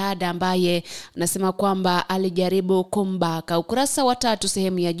yule dada ambaye anasema kwamba alijaribu kumbaka. Ukurasa wa 3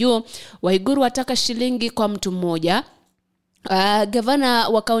 sehemu ya juu, Waiguru wataka shilingi kwa mtu mmoja. Gavana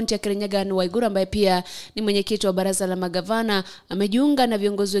wa kaunti ya Kirinyaga Waiguru ambaye pia ni mwenyekiti wa baraza la magavana amejiunga na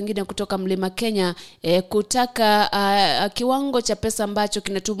viongozi wengine kutoka Mlima Kenya kutaka kiwango cha pesa ambacho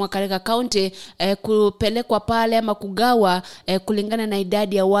kinatumwa katika kaunti kupelekwa pale ama kugawa kulingana na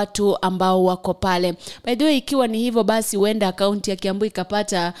idadi ya watu ambao wako pale. By the way, ikiwa ni hivyo basi huenda kaunti ya Kiambu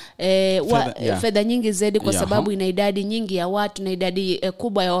ikapata fedha nyingi zaidi kwa sababu ina idadi nyingi ya watu na idadi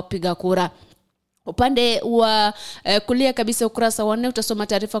kubwa ya wapiga kura. Upande wa kulia kabisa ukurasa wa 4 utasoma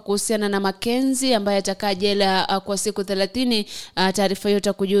taarifa kuhusiana na Mackenzie ambaye atakaa jela kwa siku 30. Taarifa hiyo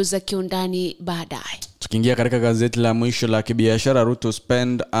itakujuza kiundani baadaye. Tukiingia katika gazeti la mwisho la kibiashara, Ruto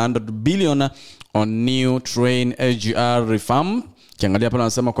spend 100 billion on new train SGR reform. Kiangalia pale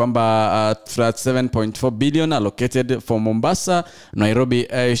wanasema kwamba 7.4 billion allocated for Mombasa Nairobi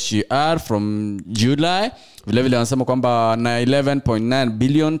SGR from July. Vile vile wanasema kwamba 11.9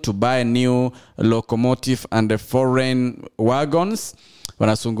 billion to buy new locomotive and foreign wagons.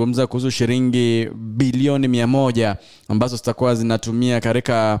 Wanazungumza kuhusu shilingi bilioni 100 ambazo zitakuwa zinatumia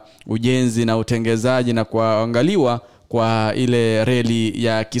katika ujenzi na utengenezaji na kuangaliwa kwa ile reli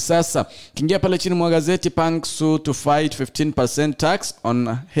ya kisasa. Kiingia pale chini mwa gazeti, Punk sue to fight 15% tax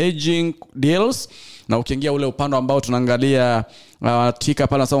on hedging deals. Na ukiingia ule upande ambao tunaangalia tika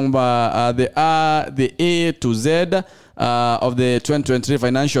pale nasema kwamba the A to Z of the 2023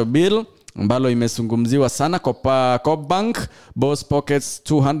 financial bill ambalo imezungumziwa sana. Coop Bank boss pockets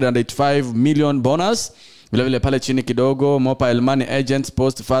 285 million bonus. Vile vile pale chini kidogo, mobile money agents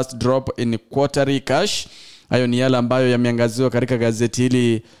post first drop in quarterly cash. Hayo ni yale ambayo yameangaziwa katika gazeti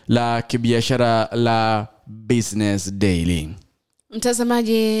hili la kibiashara la Business Daily.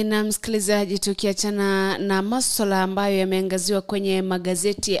 Mtazamaji na msikilizaji, tukiachana na masuala ambayo yameangaziwa kwenye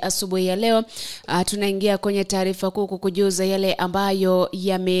magazeti asubuhi ya leo, tunaingia kwenye taarifa kuu kukujuza yale ambayo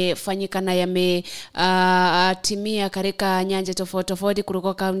yamefanyika na yametimia katika nyanja tofauti tofauti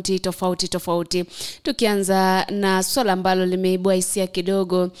kutoka kaunti tofauti tofauti. Tukianza na swala ambalo limeibua hisia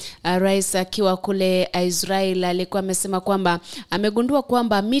kidogo, rais akiwa kule Israel alikuwa amesema kwamba amegundua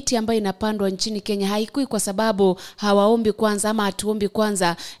kwamba miti ambayo inapandwa nchini Kenya haikui kwa sababu hawaombi kwanza ama tuombi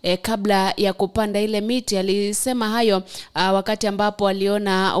kwanza kabla ya kupanda ile miti. Alisema hayo wakati ambapo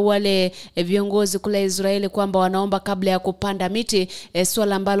aliona wale viongozi kule Israeli kwamba wanaomba kabla ya kupanda miti,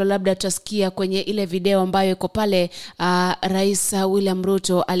 swala ambalo labda tutasikia kwenye ile video ambayo iko pale. Rais William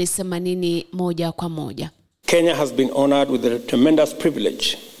Ruto alisema nini moja kwa moja. Kenya has been honored with a tremendous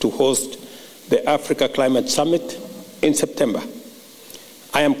privilege to host the Africa Climate Summit in September.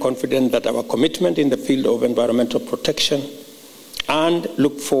 I am confident that our commitment in the field of environmental protection and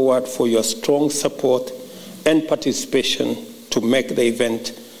look forward for your strong support and participation to make the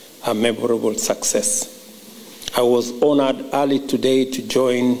event a memorable success. I was honored early today to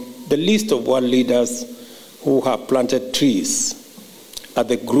join the list of world leaders who have planted trees at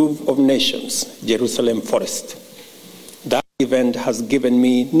the Grove of Nations, Jerusalem Forest. That event has given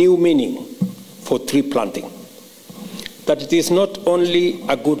me new meaning for tree planting. That it is not only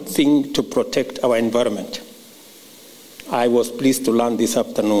a good thing to protect our environment. I was pleased to learn this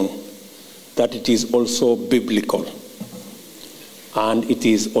afternoon that it is also biblical and it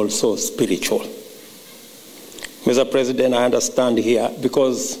is also spiritual. Mr. President, I understand here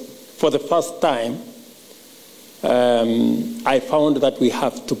because for the first time I found that we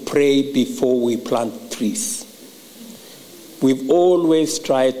have to pray before we plant trees. we've always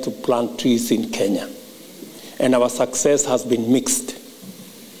tried to plant trees in Kenya, and our success has been mixed.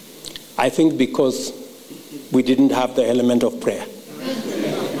 I think because we didn't have the element of prayer.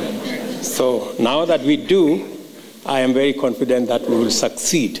 So now that we do, I am very confident that we will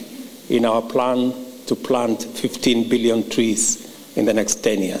succeed in our plan to plant 15 billion trees in the next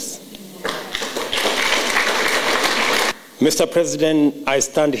 10 years. Mr. President, I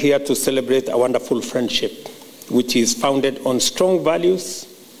stand here to celebrate a wonderful friendship, which is founded on strong values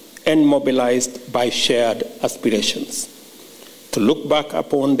and mobilized by shared aspirations. To look back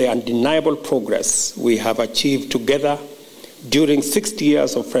upon the undeniable progress we have achieved together during 60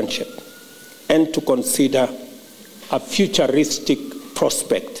 years of friendship, and to consider a futuristic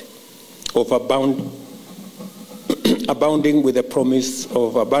prospect of abounding with the promise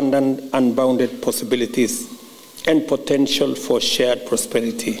of abundant, unbounded possibilities and potential for shared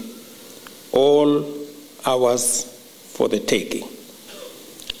prosperity, all ours for the taking.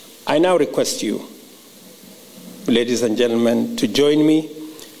 I now request you, ladies and gentlemen, to join me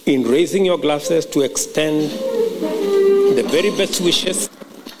in raising your glasses to extend the very best wishes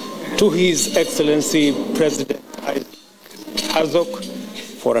to His Excellency President Herzog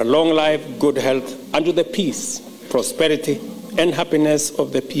for a long life, good health, and to the peace, prosperity, and happiness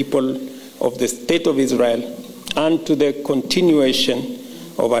of the people of the State of Israel, and to the continuation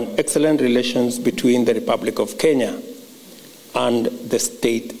of an excellent relations between the Republic of Kenya and the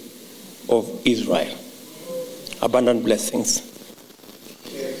State of Israel. Abundant blessings.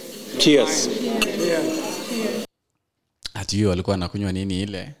 Cheers. Ati hiyo alikuwa anakunywa nini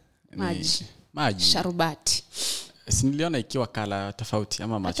ile? Maji. Sharubati. Niliona ikiwa kala tofauti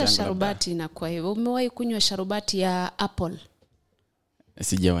ama machanga. Hata sharubati na kwa hivyo umewahi kunywa sharubati ya apple?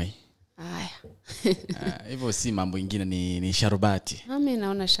 Sijawahi. Haya. Hivyo si mambo mengine ni sharubati. Mimi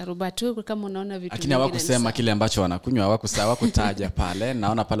naona sharubati. Wewe kama unaona vitu vingine. Lakini hawakusema kile ambacho wanakunywa, hawakutaja pale.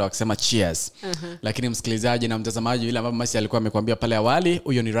 Naona pale wakisema cheers. Lakini msikilizaji na mtazamaji yule ambaye Masi alikuwa amekwambia pale awali,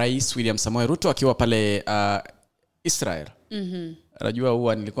 huyo ni Rais William Samoei Ruto akiwa pale Israel. Unajua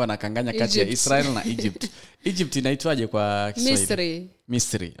huwa nilikuwa nakanganya kati ya Israel na Egypt. Egypt inaitwaje kwa Kiswahili?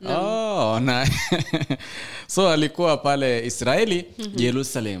 Misri. Oh, na so alikuwa pale Israeli,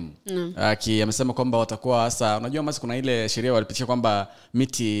 Jerusalem. Amesema kwamba watakuwa hasa, unajua Masi kuna ile sheria walipitisha kwamba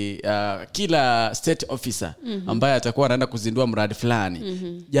miti kila state officer ambaye atakuwa anaenda kuzindua mradi fulani,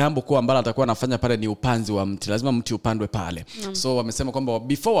 jambo kwa ambalo atakuwa anafanya pale ni upanzi wa mti. Lazima mti upandwe pale. So wamesema kwamba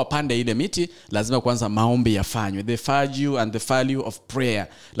before wapande ile miti lazima kwanza maombi yafanywe. The virtue and the value of prayer.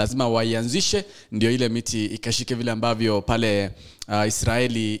 Lazima waianzishe ndio ile miti ikashike vile ambavyo pale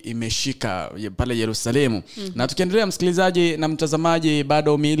Israeli imeshika pale Yerusalemu. Na tukiendelea msikilizaji na mtazamaji,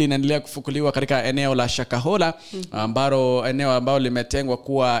 bado miili inaendelea kufukuliwa katika eneo la Shakahola, eneo ambalo limetengwa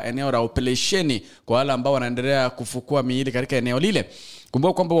kuwa eneo la operesheni kwa wale ambao wanaendelea kufukua miili katika eneo lile.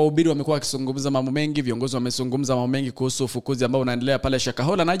 Kumbuka kwamba wahubiri wamekuwa wakizungumza mambo mengi, viongozi wamezungumza mambo mengi kuhusu ufukuzi ambao unaendelea pale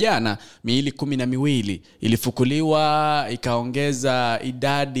Shakahola, na jana miili 12 ilifukuliwa, ikaongeza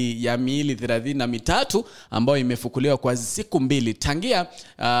idadi ya miili 33 ambayo imefukuliwa kwa siku 2 tangia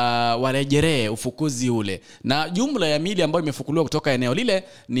warejeree ufukuzi ule. Na jumla ya miili ambayo imefukuliwa kutoka eneo lile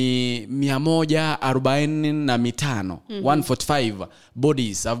ni 145. 145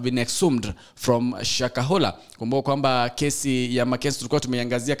 bodies have been exhumed from Shakahola. Kumbuka kwamba kesi ya Mackenzie tulikuwa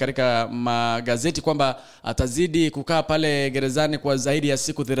tumeiangazia katika magazeti kwamba atazidi kukaa pale gerezani kwa zaidi ya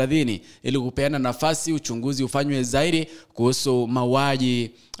siku 30 ili kupeana nafasi uchunguzi ufanywe zaidi kuhusu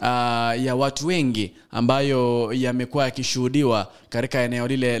mauaji ya watu wengi ambayo yamekuwa yakishuhudiwa katika eneo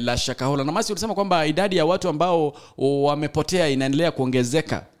lile la Shakahola. Na Masi ulisema kwamba idadi ya watu ambao wamepotea inaendelea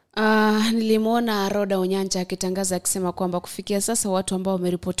kuongezeka. Nilimuona Roda Onyanja akitangaza akisema kwamba kufikia sasa watu ambao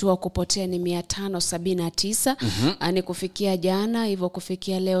wameripotiwa kupotea ni 579. Ni kufikia jana, hivyo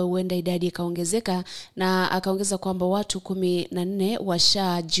kufikia leo huenda idadi ikaongezeka, na akaongeza kwamba watu 14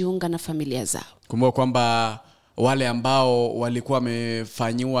 washajiunga na familia zao. Kumbuka kwamba wale ambao walikuwa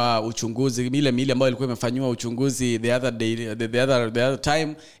wamefanywa uchunguzi, ile miili ambayo ilikuwa imefanywa uchunguzi the other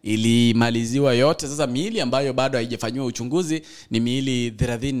time ilimaliziwa yote. Sasa miili ambayo bado haijafanywa uchunguzi ni miili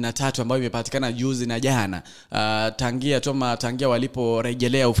 33 ambayo imepatikana juzi na jana, tangia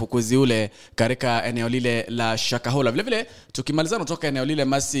waliporejelea ufukuzi ule katika eneo lile la Shakahola. Vile vile tukimalizana kutoka eneo lile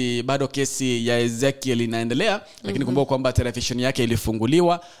Masi, bado kesi ya Ezekiel inaendelea, lakini kumbuka kwamba televisheni yake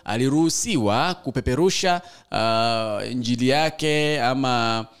ilifunguliwa, aliruhusiwa kupeperusha injili yake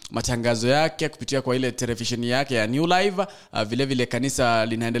ama matangazo yake kupitia kwa ile televisheni yake ya New Live. Vile vile kanisa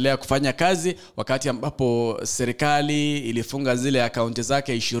linaendelea kufanya kazi wakati ambapo serikali ilifunga zile akaunti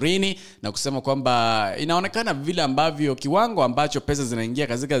zake 20 na kusema kwamba inaonekana vile ambavyo kiwango ambacho pesa zinaingia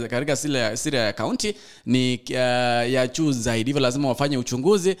katika zile akaunti ni ya juu zaidi. Hivyo lazima wafanye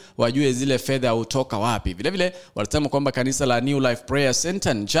uchunguzi wajue zile fedha hutoka wapi. Vile vile walisema kwamba kanisa la New Life Prayer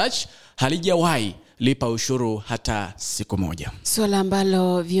Center and Church halijawahi lipa ushuru hata siku moja. Swala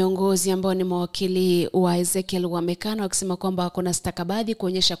ambalo viongozi ambao ni mawakili wa Ezekiel wamekana wakisema kwamba kuna stakabadhi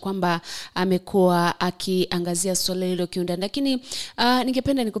kuonyesha kwamba amekuwa akiangazia swala hilo kiundani. Lakini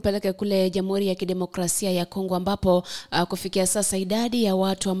ningependa nikupeleke kule Jamhuri ya Kidemokrasia ya Kongo ambapo kufikia sasa idadi ya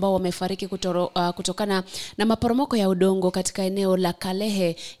watu ambao wamefariki kutokana na maporomoko ya udongo katika eneo la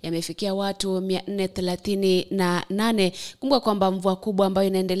Kalehe yamefikia watu 438. Kumbuka kwamba mvua kubwa ambayo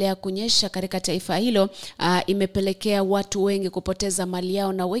inaendelea kunyesha katika taifa hilo imepelekea watu wengi kupoteza mali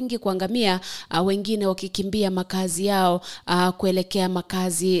yao na wengi kuangamia, wengine wakikimbia makazi yao kuelekea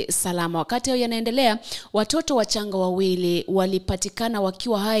makazi salama. Wakati hayo yanaendelea, watoto wachanga wawili walipatikana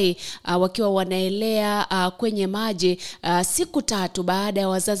wakiwa hai wakiwa wanaelea kwenye maji siku 3 baada ya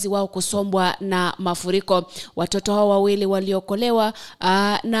wazazi wao kusombwa na mafuriko. Watoto hao wawili waliokolewa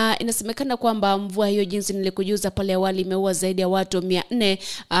na inasemekana kwamba mvua hiyo, jinsi nilikujuza pale awali, imeua zaidi ya watu 400.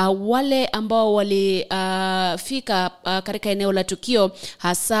 Wale ambao walifika katika eneo la tukio,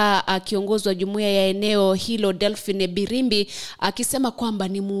 hasa kiongozi wa jumuiya ya eneo hilo Delphine Birimbi akisema kwamba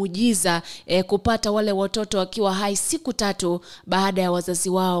ni muujiza kupata wale watoto wakiwa hai siku 3 baada ya wazazi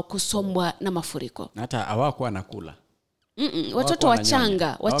wao kusombwa na mafuriko. Hata hawakuwa nakula. Watoto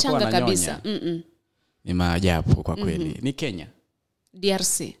wachanga kabisa. Ni maajabu kwa kweli. Ni Kenya,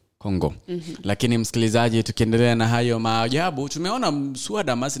 DRC Kongo. Lakini msikilizaji, tukiendelea na hayo maajabu, tumeona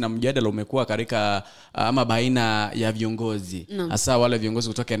mswada masi na mjadala umekuwa katika ama baina ya viongozi, hasa wale viongozi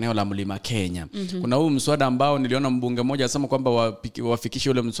kutoka eneo la Mlima Kenya. Kuna huu mswada ambao niliona mbunge mmoja anasema kwamba wafikishe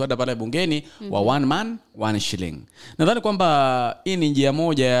ule mswada pale bungeni wa 1 man 1 shilling. Nadhani kwamba hii ni njia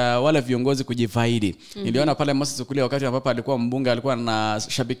moja ya wale viongozi kujifaidi. Niliona pale Moses Sukulia wakati ambapo alikuwa mbunge alikuwa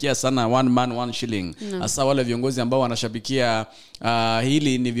anashabikia sana 1 man 1 shilling. Hasa wale viongozi ambao wanashabikia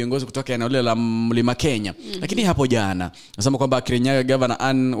hili ni viongozi kutoka eneo la Mlima Kenya. Lakini hapo jana nasema kwamba Kirinyaga Governor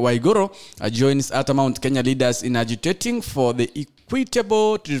Anne Waiguru joins at Mount Kenya leaders in agitating for the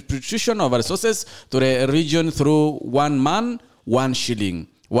equitable distribution of resources to the region through 1 man 1 shilling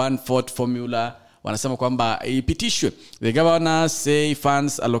 1/4 formula. Wanasema kwamba ipitishwe. The governor say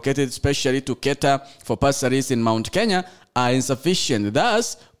funds allocated specially to cater for bursaries in Mount Kenya are insufficient,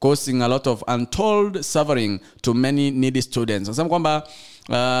 thus causing a lot of untold suffering to many needy students. Wanasema kwamba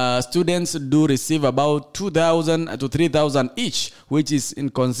students do receive about 2,000 to 3,000 each, which is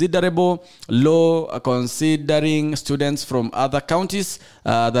inconsiderable low considering students from other counties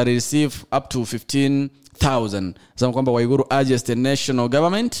that receive up to 15,000. Sema kwamba Waiguru urges the national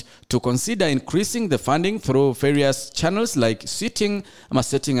government to consider increasing the funding through various channels like setting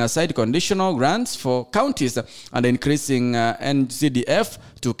aside conditional grants for counties and increasing NCDF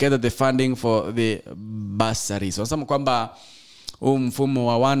to gather the funding for the bursaries. Sema kwamba mfumo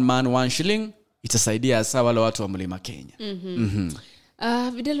wa 1 man 1 shilling itasaidia hasa wale watu wa Mlima Kenya.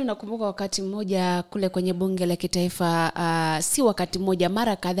 Videlo, nakumbuka wakati mmoja kule kwenye bunge la kitaifa, si wakati mmoja,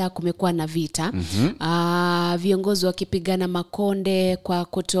 mara kadhaa kumekuwa na vita. Viongozi wakipigana makonde kwa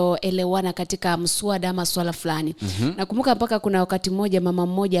kutoelewana katika mswada ama swala fulani. Nakumbuka mpaka kuna wakati mmoja mama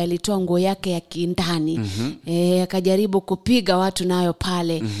mmoja alitoa nguo yake ya kindani, akajaribu kupiga watu nayo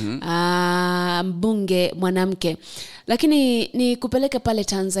pale, mbunge mwanamke. Lakini ni kupeleke pale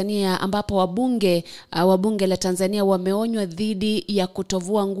Tanzania ambapo wabunge la Tanzania wameonywa dhidi ya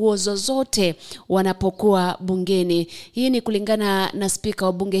kutovua nguo zozote wanapokuwa bungeni. Hii ni kulingana na spika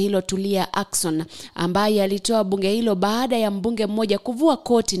wa bunge hilo Tulia Ackson, ambaye alitoa bunge hilo baada ya mbunge mmoja kuvua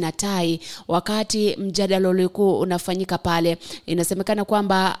koti na tai wakati mjadala ulikuwa unafanyika pale. Inasemekana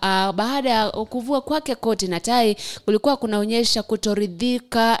kwamba baada ya kuvua kwake koti na tai kulikuwa kunaonyesha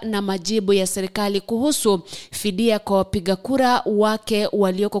kutoridhika na majibu ya serikali kuhusu fidia kwa wapiga kura wake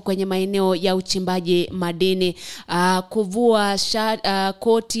walioko kwenye maeneo ya uchimbaji madini. Kuvua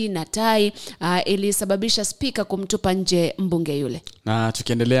koti na tai ilisababisha spika kumtupa nje mbunge yule. Na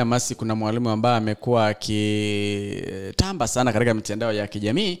tukiendelea masi, kuna mwalimu ambaye amekuwa akitamba sana katika mitandao ya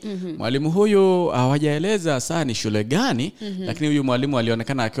kijamii. Mwalimu huyu hawajaeleza sana ni shule gani, lakini huyu mwalimu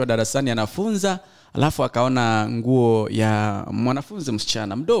alionekana akiwa darasani anafunza, alafu akaona nguo ya mwanafunzi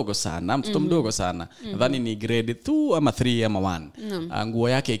msichana mdogo sana, mtoto mdogo sana, nadhani ni grade 2 ama 3 ama 1, nguo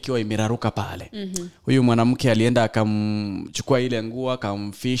yake ikiwa imeraruka pale. Huyu mwanamke alienda akamchukua ile nguo,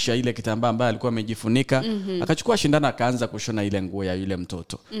 akamfisha ile kitambaa ambayo alikuwa amejifunika, akachukua shindano akaanza kushona ile nguo ya yule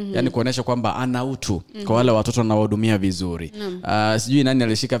mtoto. Yani kuonesha kwamba ana utu kwa wale watoto anaohudumia vizuri. Sijui nani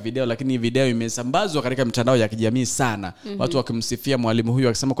alishika video, lakini video imesambazwa katika mitandao ya kijamii sana. Watu wakimsifia mwalimu huyu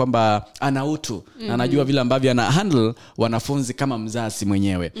wakisema kwamba ana utu na anajua vile ambavyo ana handle wanafunzi kama mzazi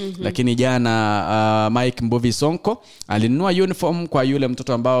mwenyewe. Lakini jana Mike Mbuvi Sonko alinunua uniform kwa yule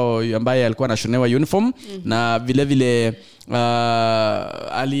mtoto ambaye alikuwa anashonewa uniform, na vile vile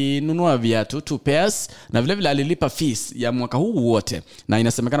alinunua viatu 2 pairs, na vile vile alilipa fees ya mwaka huu wote. Na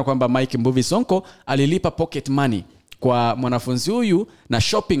inasemekana kwamba Mike Mbuvi Sonko alilipa pocket money kwa mwanafunzi huyu na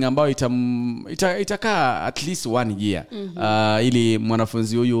shopping ambayo itakaa at least 1 year ili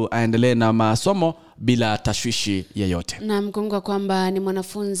mwanafunzi huyu aendelee na masomo bila tashwishi yeyote. Na mkumbuka kwamba ni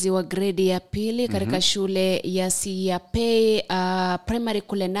mwanafunzi wa grade ya 2 katika shule ya Siapei primary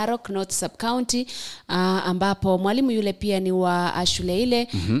kule Narok North Sub County, ambapo mwalimu yule pia ni wa shule ile,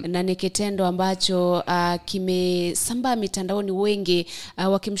 na ni kitendo ambacho kimesambaa mitandaoni, wengi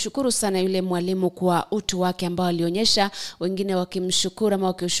wakimshukuru sana yule mwalimu kwa utu wake ambao alionyesha, wengine wakimshukuru ama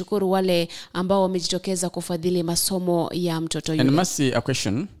wakishukuru wale ambao wamejitokeza kufadhili masomo ya mtoto yule. And Mercy, a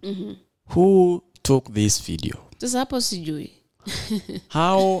question. Who took this video? Sasa hapo sijui.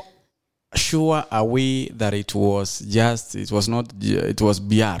 How sure are we that it was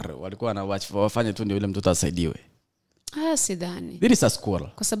BR? Walikuwa na wafanye tu ndio yule mtoto asaidiwe. Sidhani. This is a school.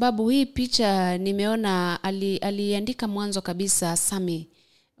 Kwa sababu hii picha nimeona aliandika mwanzo kabisa Sami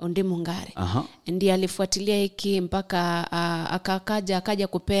Ondimungare. Ndiye alifuatilia hiki mpaka akaja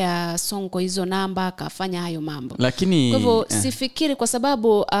kupea Sonko hizo namba, akafanya hayo mambo. Lakini kwa hivyo sifikiri, kwa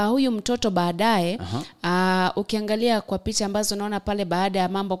sababu huyu mtoto baadaye ukiangalia kwa picha ambazo naona pale, baada ya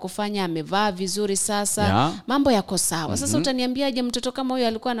mambo kufanya amevaa vizuri sasa, mambo yako sawa. Sasa utaniambiaje mtoto kama huyu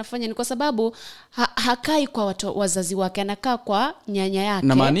alikuwa anafanya? Ni kwa sababu hakai kwa wazazi wake, anakaa kwa nyanya yake.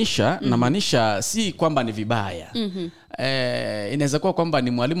 Namaanisha si kwamba ni vibaya. Inaweza kuwa kwamba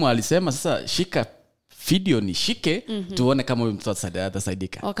ni mwalimu alisema sasa shika video ni shike tuone kama huyu mtoto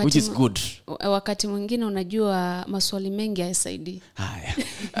atasaidika, which is good. Wakati mwingine unajua maswali mengi hayasaidii. Haya.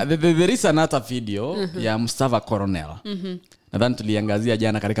 There is another video ya Mustafa Coronel. Nadhani tuliangazia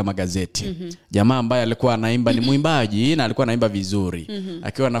jana katika magazeti. Jamaa ambaye alikuwa anaimba, ni muimbaji na alikuwa anaimba vizuri,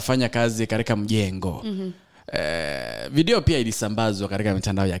 akiwa anafanya kazi katika mjengo. Video pia ilisambazwa katika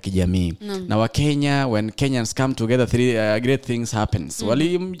mitandao ya kijamii. Na Wakenya, when Kenyans come together, great things happens.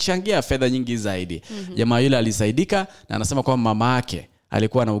 Walimchangia fedha nyingi zaidi. Jamaa yule alisaidika, na anasema kwamba mama yake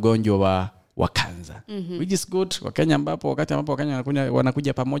alikuwa na ugonjwa wa kanza, which is good. Wakenya wakati ambapo Wakenya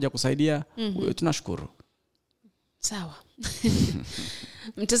wanakuja pamoja kusaidia, tunashukuru. Sawa.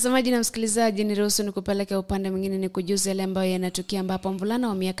 Mtazamaji na msikilizaji, niruhusu nikupeleke upande mwingine, ni kujuza yale ambayo yanatukia, ambapo mvulana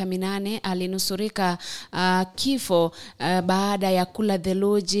wa miaka 8 alinusurika kifo baada ya kula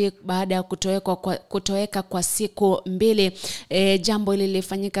theluji baada ya kutoweka kwa siku 2. Jambo hili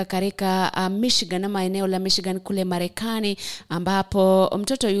lilifanyika katika Michigan, ama eneo la Michigan kule Marekani, ambapo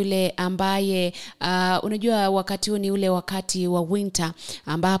mtoto yule ambaye unajua wakati huu ni ule wakati wa winter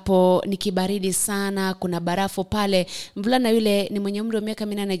ambapo ni kibaridi sana, kuna barafu pale. Mvulana yule ni mwenye umri wa miaka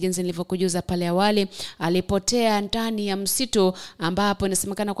 8, jinsi nilivyokujuza pale awali, alipotea ndani ya msitu, ambapo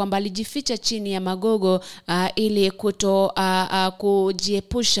inasemekana kwamba alijificha chini ya magogo ili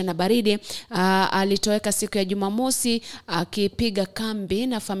kujiepusha na baridi. Alitoweka siku ya Jumamosi akipiga kambi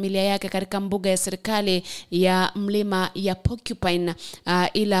na familia yake katika mbuga ya serikali ya mlima ya Porcupine,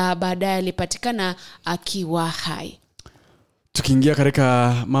 ila baadaye alipatikana akiwa hai. Tukiingia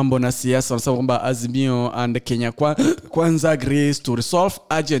katika mambo na siasa, wanasema kwamba Azimio and Kenya Kwanza agrees to resolve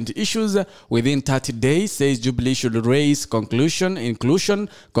urgent issues within 30 days, says Jubilee should raise inclusion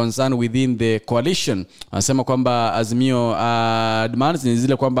concern within the coalition. Wanasema kwamba Azimio demands ni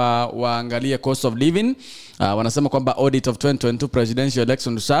zile kwamba waangalie cost of living. Wanasema kwamba audit of 2022 presidential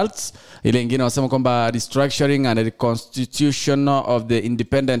election results. Ile nyingine wanasema kwamba restructuring and the constitution of the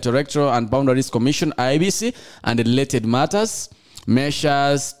Independent Electoral and Boundaries Commission IEBC and related matters,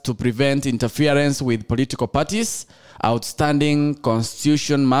 measures to prevent interference with political parties, outstanding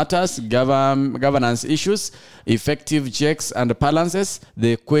constitution matters, governance issues, effective checks and balances,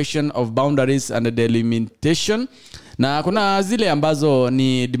 the question of boundaries and delimitation. Na kuna zile ambazo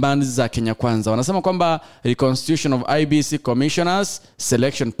ni demands za Kenya Kwanza. Wanasema kwamba reconstitution of IBC commissioners,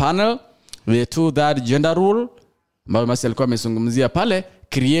 selection panel, the 2/3 gender rule, ambayo Masi alikuwa amezungumzia pale,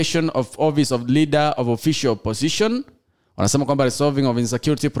 creation of office of leader of official position. Wanasema kwamba resolving of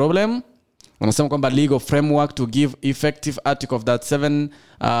insecurity problem, Wanasema kwamba legal framework to give effective article of that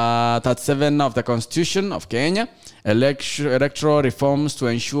 37 of the Constitution of Kenya, electoral reforms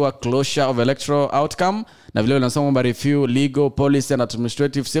to ensure closure of electoral outcome, na vile wanasema kwamba review legal policy and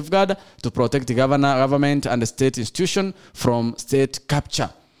administrative safeguard to protect the government and the state institution from state capture.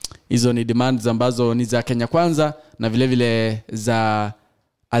 Hizo ni demands ambazo ni za Kenya Kwanza na vile vile za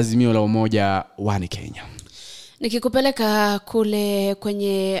Azimio la Umoja One Kenya. Nikikupeleka kule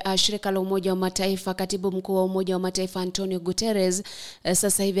kwenye shirika la Umoja wa Mataifa, katibu mkuu wa Umoja wa Mataifa Antonio Guterres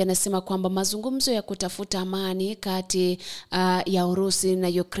sasa hivi anasema kwamba mazungumzo ya kutafuta amani kati ya Urusi na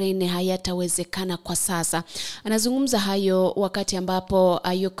Ukraine hayatawezekana kwa sasa. Anazungumza hayo wakati ambapo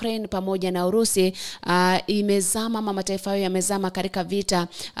Ukraine pamoja na Urusi imezama, ama mataifa hayo yamezama katika vita,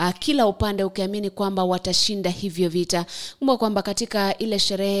 kila upande ukiamini kwamba watashinda hivyo vita. Kumbuka kwamba katika ile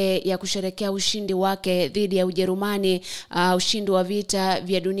sherehe ya kusherehekea ushindi wake dhidi ya Ujerumani, ushindi wa vita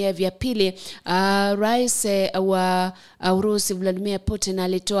vya dunia vya pili, rais wa Urusi Vladimir Putin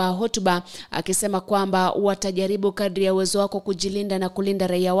alitoa hotuba akisema kwamba watajaribu kadri ya uwezo wako kujilinda na kulinda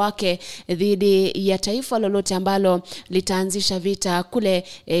raia wake dhidi ya taifa lolote ambalo litaanzisha vita kule,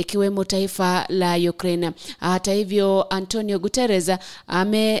 ikiwemo taifa la Ukraine. Hata hivyo, Antonio Guterres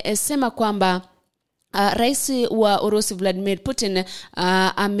amesema kwamba rais wa Urusi Vladimir Putin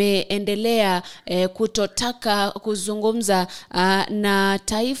ameendelea kutotaka kuzungumza na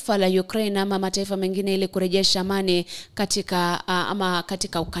taifa la Ukraine ama mataifa mengine ili kurejesha amani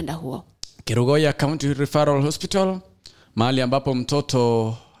katika ukanda huo. Kerugoya County Referral Hospital, mahali ambapo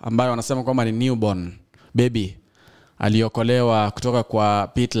mtoto ambaye wanasema kwamba ni newborn baby aliokolewa kutoka kwa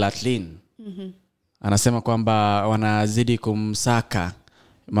Pete Latlin. Anasema kwamba wanazidi kumsaka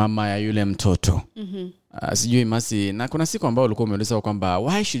mama ya yule mtoto. Sijui Masi, na kuna siku ambao ulikuwa umeuliza kwamba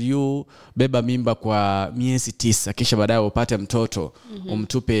why should you beba mimba kwa miezi 9 kisha baadaye upate mtoto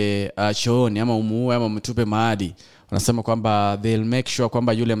umtupe chooni ama umuue ama umtupe mahali. Wanasema kwamba they'll make sure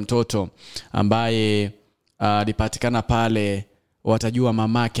kwamba yule mtoto ambaye alipatikana pale watajua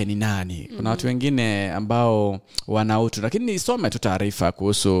mamake ni nani. Kuna watu wengine ambao wanautu, lakini nisome tu taarifa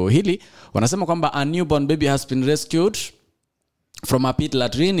kuhusu hili. Wanasema kwamba a newborn baby has been rescued from a pit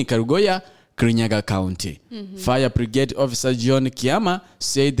latrine in Kerugoya, Kirinyaga County. Fire Brigade Officer John Kiama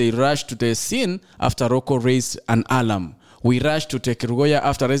said they rushed to the scene after Rocco raised an alarm. We rushed to Kerugoya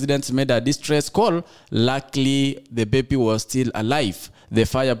after residents made a distress call. Luckily, the baby was still alive. The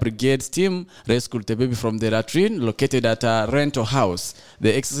fire brigade team rescued the baby from the latrine located at a rental house.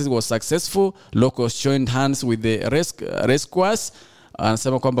 The exercise was successful. Locals joined hands with the rescuers.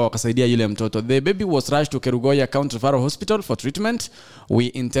 Anasema kwamba wakasaidia yule mtoto. The baby was rushed to Kerugoya County Referral Hospital for treatment. We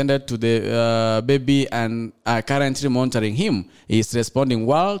intended to the baby and are currently monitoring him. He is responding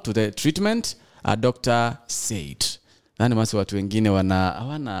well to the treatment, a doctor said. Nani masi watu wengine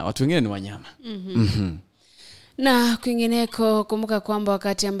watu wengine ni wanyama. Na kwingineko, kumbuka kwamba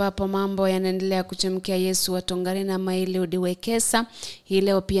wakati ambapo mambo yanaendelea kuchemkia, Yesu wa Tongare na Maili Udiwekesa hii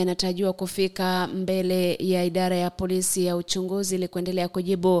leo pia anatarajiwa kufika mbele ya idara ya polisi ya uchunguzi ili kuendelea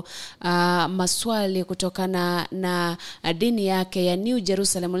kujibu maswali kutokana na dini yake ya New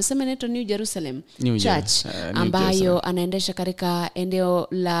Jerusalem. Unasema inaitwa New Jerusalem Church ambayo anaendesha katika eneo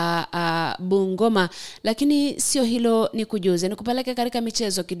la Bungoma. Lakini sio hilo, ni kujuze nikupeleke katika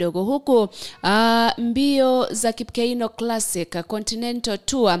michezo kidogo. Huku mbio za Kipkeino Classic Continental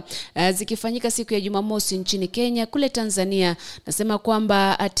Tour zikifanyika siku ya Jumamosi nchini Kenya. Kule Tanzania nasema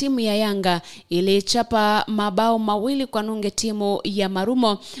kwamba timu ya Yanga ilichapa mabao 2-0 timu ya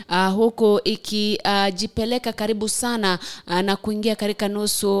Marumo, huku ikijipeleka karibu sana na kuingia katika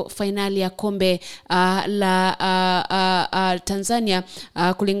nusu finali ya kombe la Tanzania,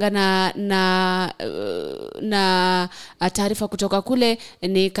 kulingana na taarifa kutoka kule.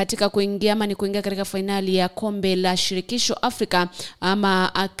 Ni katika kuingia katika finali ya kombe la shirikisho Afrika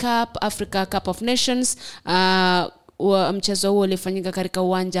ama Africa Cup of Nations. Mchezo huo ulifanyika katika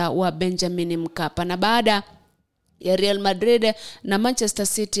uwanja wa Benjamin Mkapa, na baada ya Real Madrid na Manchester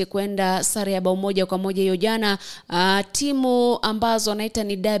City kwenda sare ya 1-1 hiyo jana, timu ambazo wanaita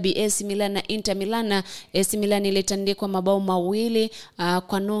ni derby, AC Milan na Inter Milan. AC Milan ilitandikwa mabao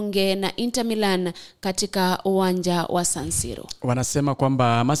 2-0 na Inter Milan katika uwanja wa San Siro. Wanasema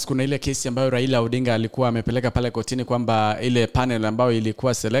kwamba masi kuna ile kesi ambayo Raila Odinga alikuwa amepeleka pale kotini kwamba ile panel ambayo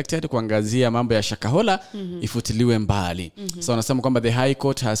ilikuwa selected kuangazia mambo ya Shakahola ifutiliwe mbali. So wanasema kwamba the High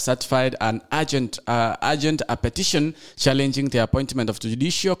Court has certified an urgent a petition challenging the appointment of the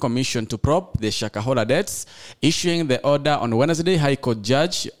Judicial Commission to probe the Shakahola deaths. Issuing the order on Wednesday, High Court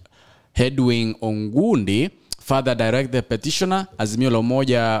Judge Hedwig Ongundi further direct the petitioner, Azimio la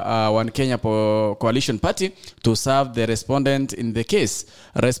Umoja One Kenya Coalition Party, to serve the respondent in the case.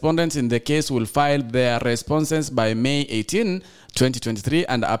 Respondents in the case will file their responses by May 18, 2023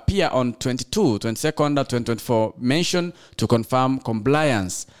 and appear on 22nd, 2024 mention to confirm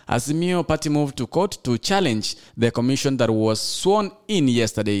compliance. Azimio Party moved to court to challenge the commission that was sworn in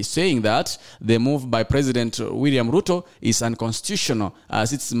yesterday, saying that the move by President William Ruto is unconstitutional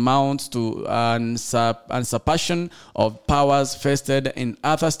as it amounts to usurpation of powers vested in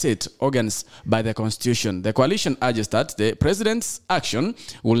other state organs by the constitution. The coalition urges that the president's action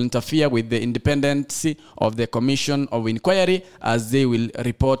will interfere with the independence of the commission of inquiry as they will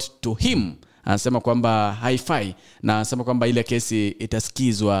report to him. Anasema kwamba haifai na anasema kwamba ile kesi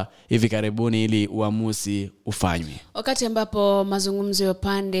itasikizwa hivi karibuni ili uamuzi ufanywe. Wakati ambapo mazungumzo ya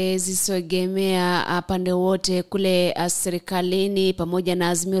pande zisoegemea pande wote kule serikalini pamoja na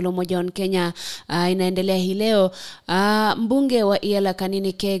Azimio la Umoja wa Kenya inaendelea hii leo, mbunge wa Iela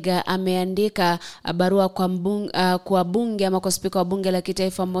Kanini Kega ameandika barua kwa bunge ama kwa spika wa bunge la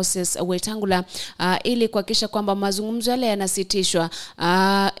kitaifa Moses Wetangula ili kuhakikisha kwamba mazungumzo yale yanasitishwa.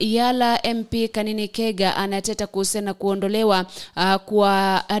 Iela MP Kanini Kega anateta kuhusiana kuondolewa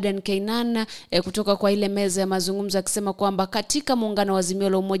kwa Adan Keynan kutoka kwa ile meza ya mazungumzo, akisema kwamba katika muungano wa Azimio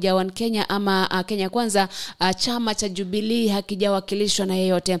la Umoja wa Kenya ama Kenya Kwanza, chama cha Jubilee hakijawakilishwa na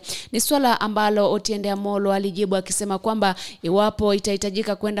yeyote. Ni swala ambalo Otiende Amolo alijibu akisema kwamba iwapo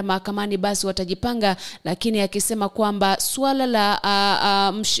itahitajika kwenda mahakamani basi watajipanga, lakini akisema kwamba swala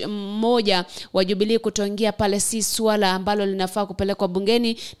la mmoja wa Jubilee kutoingia pale si swala ambalo linafaa kupelekwa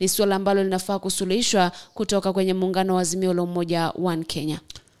bungeni, ni swala ambalo linafaa kusuluhishwa kutoka kwenye muungano wa Azimio la Umoja wa Kenya.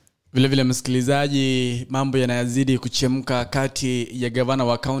 Vile vile msikilizaji, mambo yanazidi kuchemka kati ya gavana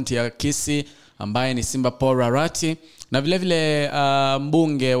wa kaunti ya Kisii ambaye ni Simba Paul Arati na vile vile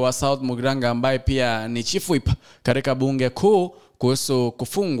mbunge wa South Mugirango ambaye pia ni chief whip katika bunge kuu kuhusu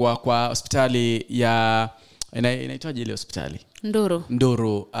kufungwa kwa hospitali ya inaitwaje ile hospitali?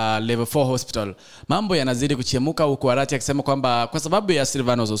 Nduru level 4 hospital. Mambo yanazidi kuchemuka huku Arati akisema kwamba kwa sababu ya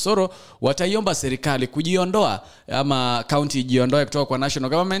Silvanus Osoro wataiomba serikali kujiondoa ama county ijiondoe kutoka kwa national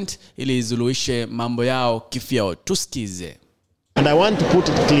government ili izuluhishe mambo yao kifyao. Tusikize. And I want to put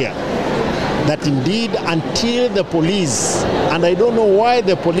it clear that indeed until the police, and I don't know why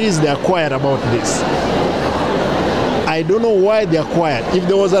the police they are quiet about this. I don't know why they are quiet. If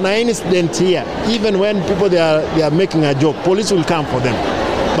there was an incident here, even when people they are making a joke, police will come for them.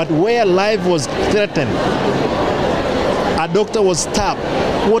 But where life was threatened, a doctor was stabbed.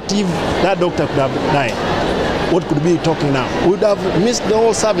 What if that doctor could have died? What could we be talking now? We would have missed the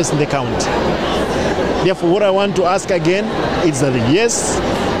whole service in the county. Therefore, what I want to ask again is that yes,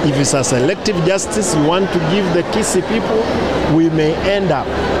 if it's a selective justice we want to give the Kisii people, we may end up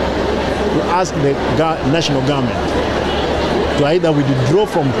to ask the national government to either withdraw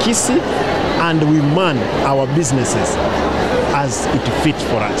from Kisii and we man our businesses as it fits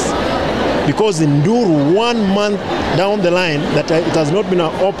for us. Because in Nduru, 1 month down the line that it has not been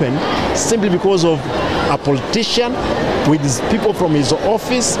open simply because of a politician with his people from his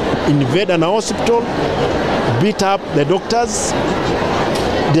office invade an hospital, beat up the doctors,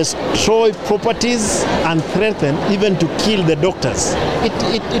 destroy properties and threaten even to kill the doctors.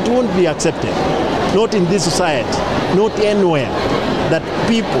 It won't be accepted. Not in this society, not anywhere, that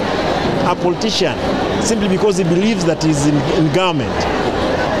people, a politician, simply because he believes that he's in government.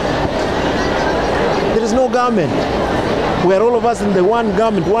 There is no government. We are all of us in the one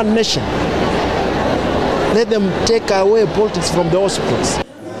government, one nation. Let them take away politics from the hospitals.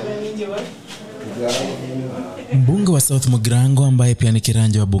 Mbunge wa South Mugirango ambaye pia ni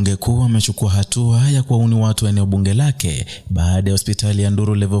kiranja wa bunge kuu amechukua hatua ya kuwauni watu eneo bunge lake baada ya hospitali ya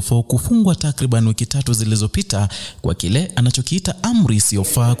Nduru level 4 kufungwa takriban wiki 3 zilizopita kwa kile anachokiita amri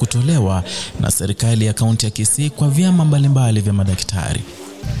isiyofaa kutolewa na serikali ya kaunti ya Kisii kwa vyama mbalimbali vya madaktari.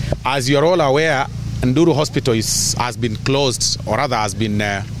 As you are all aware, Nduru Hospital has been closed, or rather has been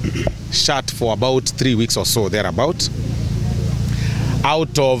shut for about 3 weeks or so thereabout,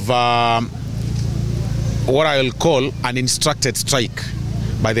 out of what I will call an instructed strike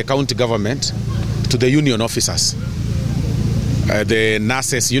by the county government to the union officers, the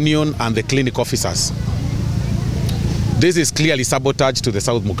nurses union and the clinic officers. This is clearly sabotage to the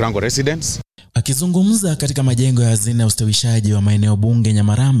South Mugirango residents. Akizungumza katika majengo ya hazina ya ustawishaji wa maeneo bunge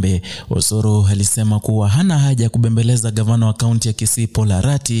Nyamarambe, Osoro alisema kuwa hana haja ya kubembeleza gavana wa kaunti ya Kisii Paul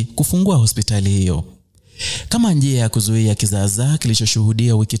Arati kufungua hospitali hiyo. Kama njia ya kuzuia kizaazaa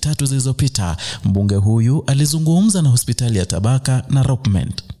kilichoshuhudia wiki 3 zilizopita, mbunge huyu alizungumza na hospitali ya Tabaka na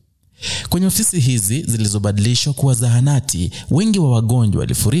Ropment. Kwenye ofisi hizi zilizobadilishwa kuwa zahanati, wengi wa wagonjwa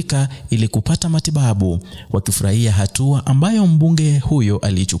walifurika ili kupata matibabu, wakifurahia hatua ambayo mbunge huyo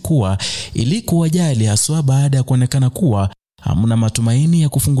alichukua ili kuwajali, haswa baada ya kuonekana kuwa hamna matumaini ya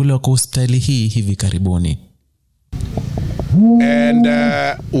kufunguliwa kwa hospitali hii hivi karibuni. And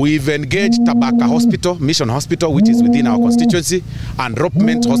we've engaged Tabaka Hospital, Mission Hospital, which is within our constituency, and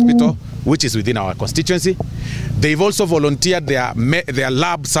Ropement Hospital, which is within our constituency. They've also volunteered their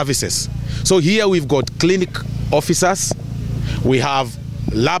lab services. So here we've got clinic officers, we have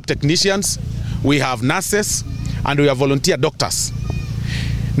lab technicians, we have nurses, and we have volunteer doctors.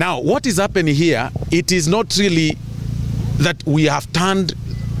 Now, what is happening here, it is not really that we have turned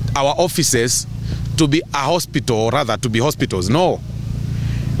our offices to be a hospital, or rather to be hospitals. No.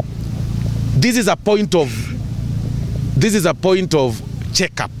 This is a point of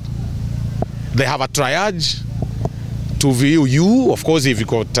checkup. They have a triage to view you. Of course, if you've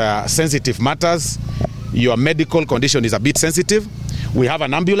got sensitive matters, your medical condition is a bit sensitive, we have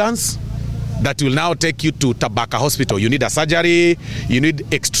an ambulance that will now take you to Tabaka Hospital. You need a surgery, you need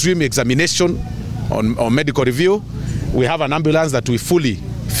extreme examination on medical review. We have an ambulance that we fully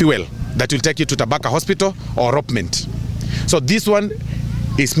fuel that will take you to Tabaka Hospital or Ropement. So this one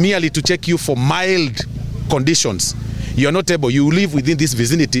is merely to check you for mild conditions. You are not able, you live within this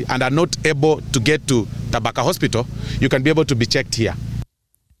vicinity and are not able to get to Tabaka Hospital, you can be able to be checked here.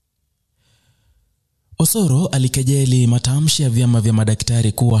 Osoro alikejeli matamshi ya vyama vya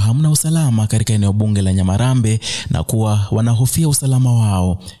madaktari kuwa hamna usalama katika eneo bunge la Nyamarambe na kuwa wanahofia usalama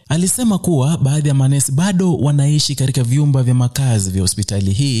wao. Alisema kuwa baadhi ya manesi bado wanaishi katika vyumba vya makazi vya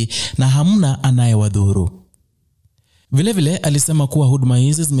hospitali hii na hamna anayewadhuru. Vilevile alisema kuwa huduma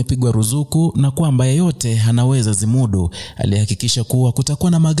hizi zimepigwa ruzuku na kwamba yeyote anaweza zimudu. Alihakikisha kuwa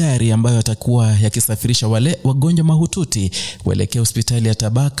kutakuwa na magari ambayo yatakuwa yakisafirisha wale wagonjwa mahututi kuelekea hospitali ya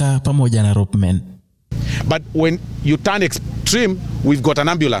Tabaka pamoja na Ropement. But when you turn extreme, we've got an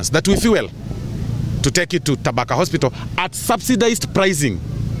ambulance that we fuel to take you to Tabaka Hospital at subsidized pricing.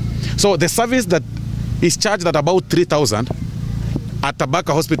 So the service that is charged at about 3,000 at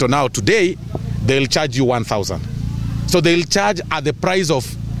Tabaka Hospital now today, they'll charge you 1,000. So they'll charge at the price of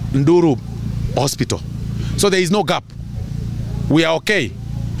Nduru Hospital. So there is no gap. We are okay.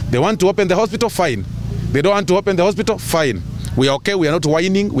 They want to open the hospital, fine. They don't want to open the hospital, fine. We are okay, we are not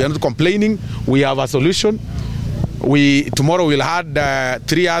whining, we are not complaining, we have a solution. Tomorrow we'll add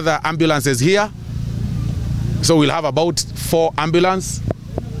 3 other ambulances here. So we'll have about 4 ambulances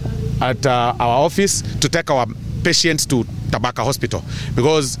at our office to take our patients to Tabaka Hospital.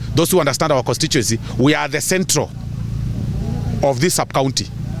 Because those who understand our constituency, we are the central of this sub-county,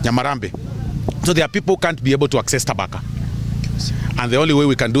 Nyamarambe. So there are people who can't be able to access Tabaka. And the only way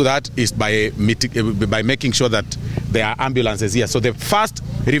we can do that is by making sure that there are ambulances here. So the first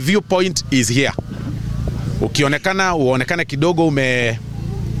review point is here. Uonekane kidogo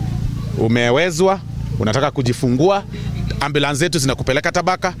umewezwa, unataka kujifungua, ambulance zetu zinakupeleka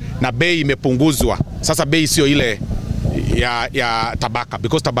Tabaka na bei imepunguzwa. Sasa bei sio ile ya Tabaka,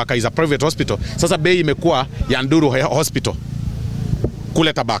 because Tabaka is a private hospital. Sasa bei imekuwa ya Nduru Hospital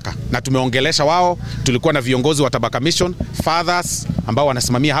kule Tabaka, na tumeongelesha wao. Tulikuwa na viongozi wa Tabaka Mission fathers ambao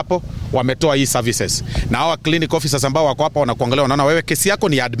wanasimamia hapo, wametoa hii services, na hawa clinic officers ambao wako hapa wanakuangalia, wanaona wewe kesi yako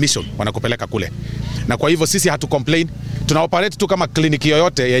ni admission, wanakupeleka kule. Na kwa hivyo sisi hatu complain, tuna operate tu kama kliniki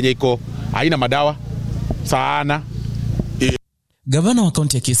yoyote yenye iko haina madawa sana. Gavana wa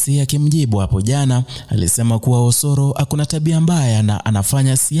kaunti ya Kisii akimjibu hapo jana alisema kuwa Osoro hakuna tabia mbaya na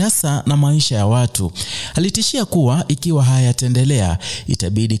anafanya siasa na maisha ya watu. Alitishia kuwa ikiwa haya yataendelea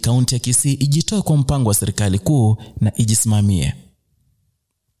itabidi kaunti ya Kisii ijitoe kwa mpango wa serikali kuu na ijisimamie.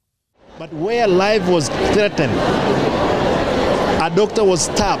 But where life was threatened, a doctor was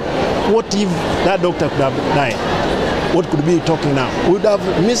stabbed. What if that doctor could have died? What could we be talking now? We would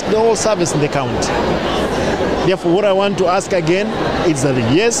have missed the whole service in the county. Therefore, what I want to ask again is that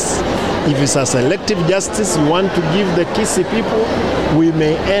yes, if it's a selective justice we want to give the Kisii people, we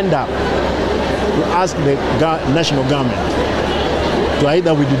may end up to ask the national government to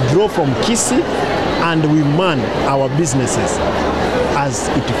either withdraw from Kisii and we man our businesses as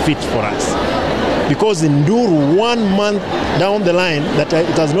it fits for us. Because in Nduru, 1 month down the line that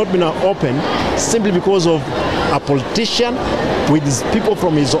it has not been open simply because of a politician with his people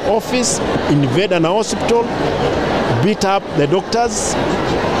from his office invade an hospital, beat up the doctors,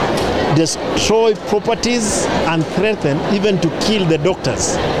 destroy properties and threaten even to kill the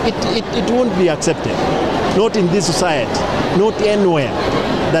doctors. It won't be accepted. Not in this society, not anywhere,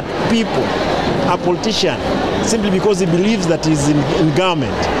 that people, a politician, simply because he believes that he's in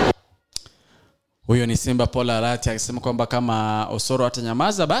government. Huyo ni Simba Paul Arati akisema kwamba kama Osoro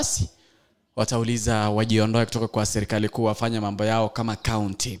atanyamaza basi watauliza wajiondoe kutoka kwa serikali kuu wafanya mambo yao kama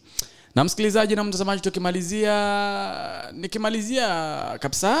county. Na msikilizaji na mtazamaji, nikimalizia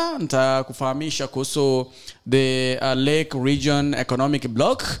kabisa nitakufahamisha kuhusu the Lake Region Economic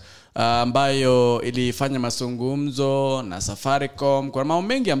Block ambayo ilifanya mazungumzo na Safaricom. Kuna mambo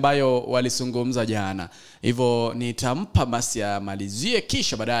mengi ambayo walizungumza jana. Hivyo nitampa basi amalizie,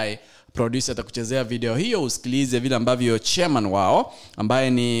 kisha baadaye producer atakuchezea video hiyo usikilize vile ambavyo chairman wao ambaye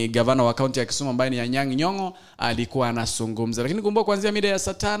ni governor wa county ya Kisumu ambaye ni Anyang' Nyong'o alikuwa anazungumza. Lakini kumbuka kuanzia mida ya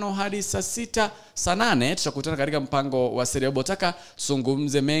saa 5 hadi saa 6, saa 8 tutakutana katika mpango wa Serio Botaka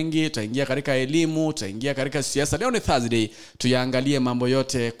zungumze mengi. Tutaingia katika elimu, tutaingia katika siasa. Leo ni Thursday, tuyaangalie mambo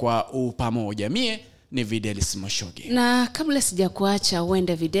yote kwa pamoja. Mie ni Videl Simoshogi. Na kabla sijakuacha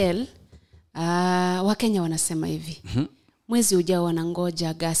uende Videl, Wakenya wanasema hivi. Mwezi ujao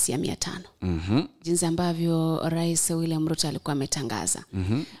wanangoja gasi ya 500. Jinsi ambavyo Rais William Ruto alikuwa ametangaza.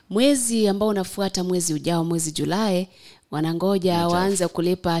 Mwezi ambao unafuata mwezi ujao, mwezi Julai, wanangoja waanze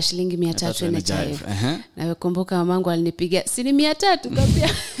kulipa shilingi 300 NHIF. Na kumbuka mamangu alinipiga sini 300 kabisa.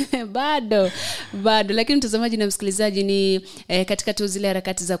 bado lakini mtazamaji na msikilizaji ni katika tu zile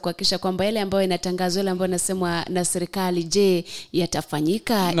harakati za kuhakikisha kwamba yale ambayo inatangazwa, yale ambayo inasemwa na serikali, je,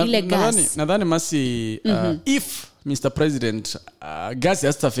 yatafanyika ile gas. Nadhani masi if Mr. President, gas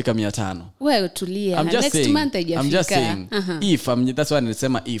yastafika 500. Wewe tulia. Next month haijafika. I'm just saying, if, that's why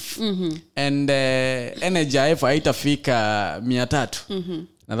nilisema if. And NHIF haitafika 300.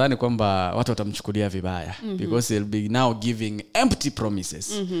 Nadhani kwamba watu watamchukulia vibaya because he'll be now giving empty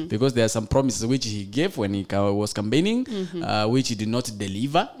promises because there are some promises which he gave when he was campaigning which he did not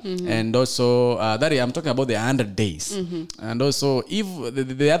deliver and also that I'm talking about the 100 days and also if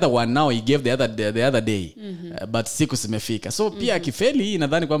the other one now he gave the other day but siku zimefika, so pia kifeli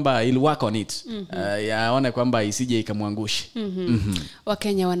nadhani kwamba he'll work on it yaone kwamba isije ikamwangusha.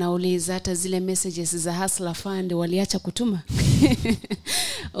 Wakenya wanauliza hata zile messages za Hustler Fund waliacha kutuma.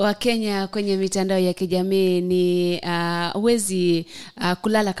 Wakenya kwenye mitandao ya kijamii ni uwezi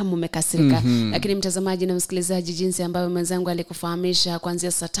kulala kama umekasirika. Lakini mtazamaji na msikilizaji, jinsi ambavyo mwenzangu alikufahamisha,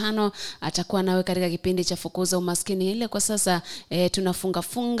 kuanzia saa 5 atakuwa nawe katika kipindi cha Fukuza Umaskini. Ile kwa sasa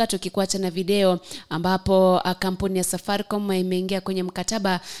tunafunga tukikuacha na video ambapo kampuni ya Safaricom imeingia kwenye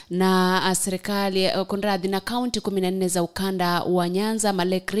mkataba na serikali kunradhi na county 14 za ukanda wa Nyanza,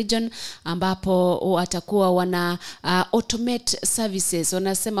 Lake Region, ambapo watakuwa wana automate services.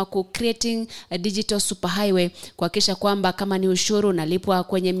 Wanasema creating a digital superhighway, kuhakikisha kwamba kama ni ushuru unalipwa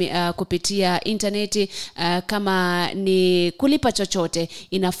kwenye kupitia internet, kama ni kulipa chochote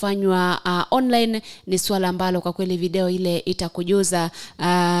inafanywa online. Ni swala ambalo kwa kweli video ile itakujuza.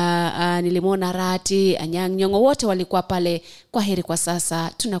 Nilimwona Rati, Anyang' Nyong'o, wote walikuwa pale. Kwa heri kwa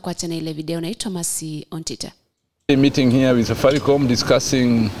sasa, tunakuacha na ile video. Naitwa Masi Ontita. Meeting here with Safaricom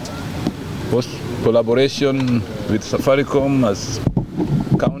discussing collaboration with Safaricom as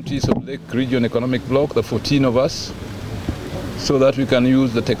counties of Lake Region Economic Block, the 14 of us, so that we can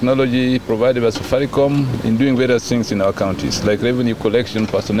use the technology provided by Safaricom in doing various things in our counties, like revenue collection,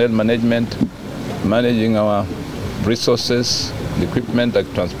 personnel management, managing our resources, the equipment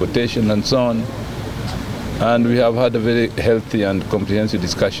like transportation and so on. And we have had a very healthy and comprehensive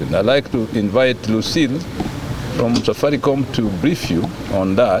discussion. I'd like to invite Lucille from Safaricom to brief you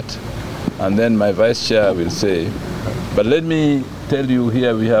on that, and then my vice chair will say. But let me tell you,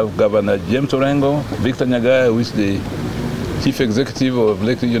 here we have Governor James Orengo, Victor Nyagaya, who is the Chief Executive of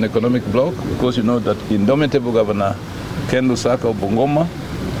Lake Region Economic Block, because you know that indomitable Governor Ken Lusaka of Bungoma,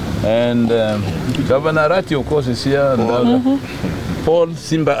 and Governor Arati, of course, is here, and Paul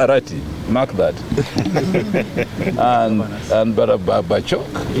Simba Arati, mark that. and Bachok,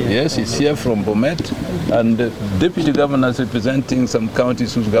 yes, he's here from Bomet, and the deputy governors representing some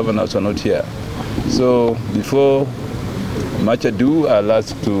counties whose governors are not here. So before much ado, I'll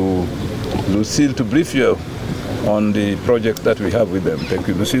ask to Lucille to brief you on the project that we have with them. Thank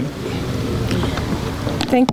you, Lucille.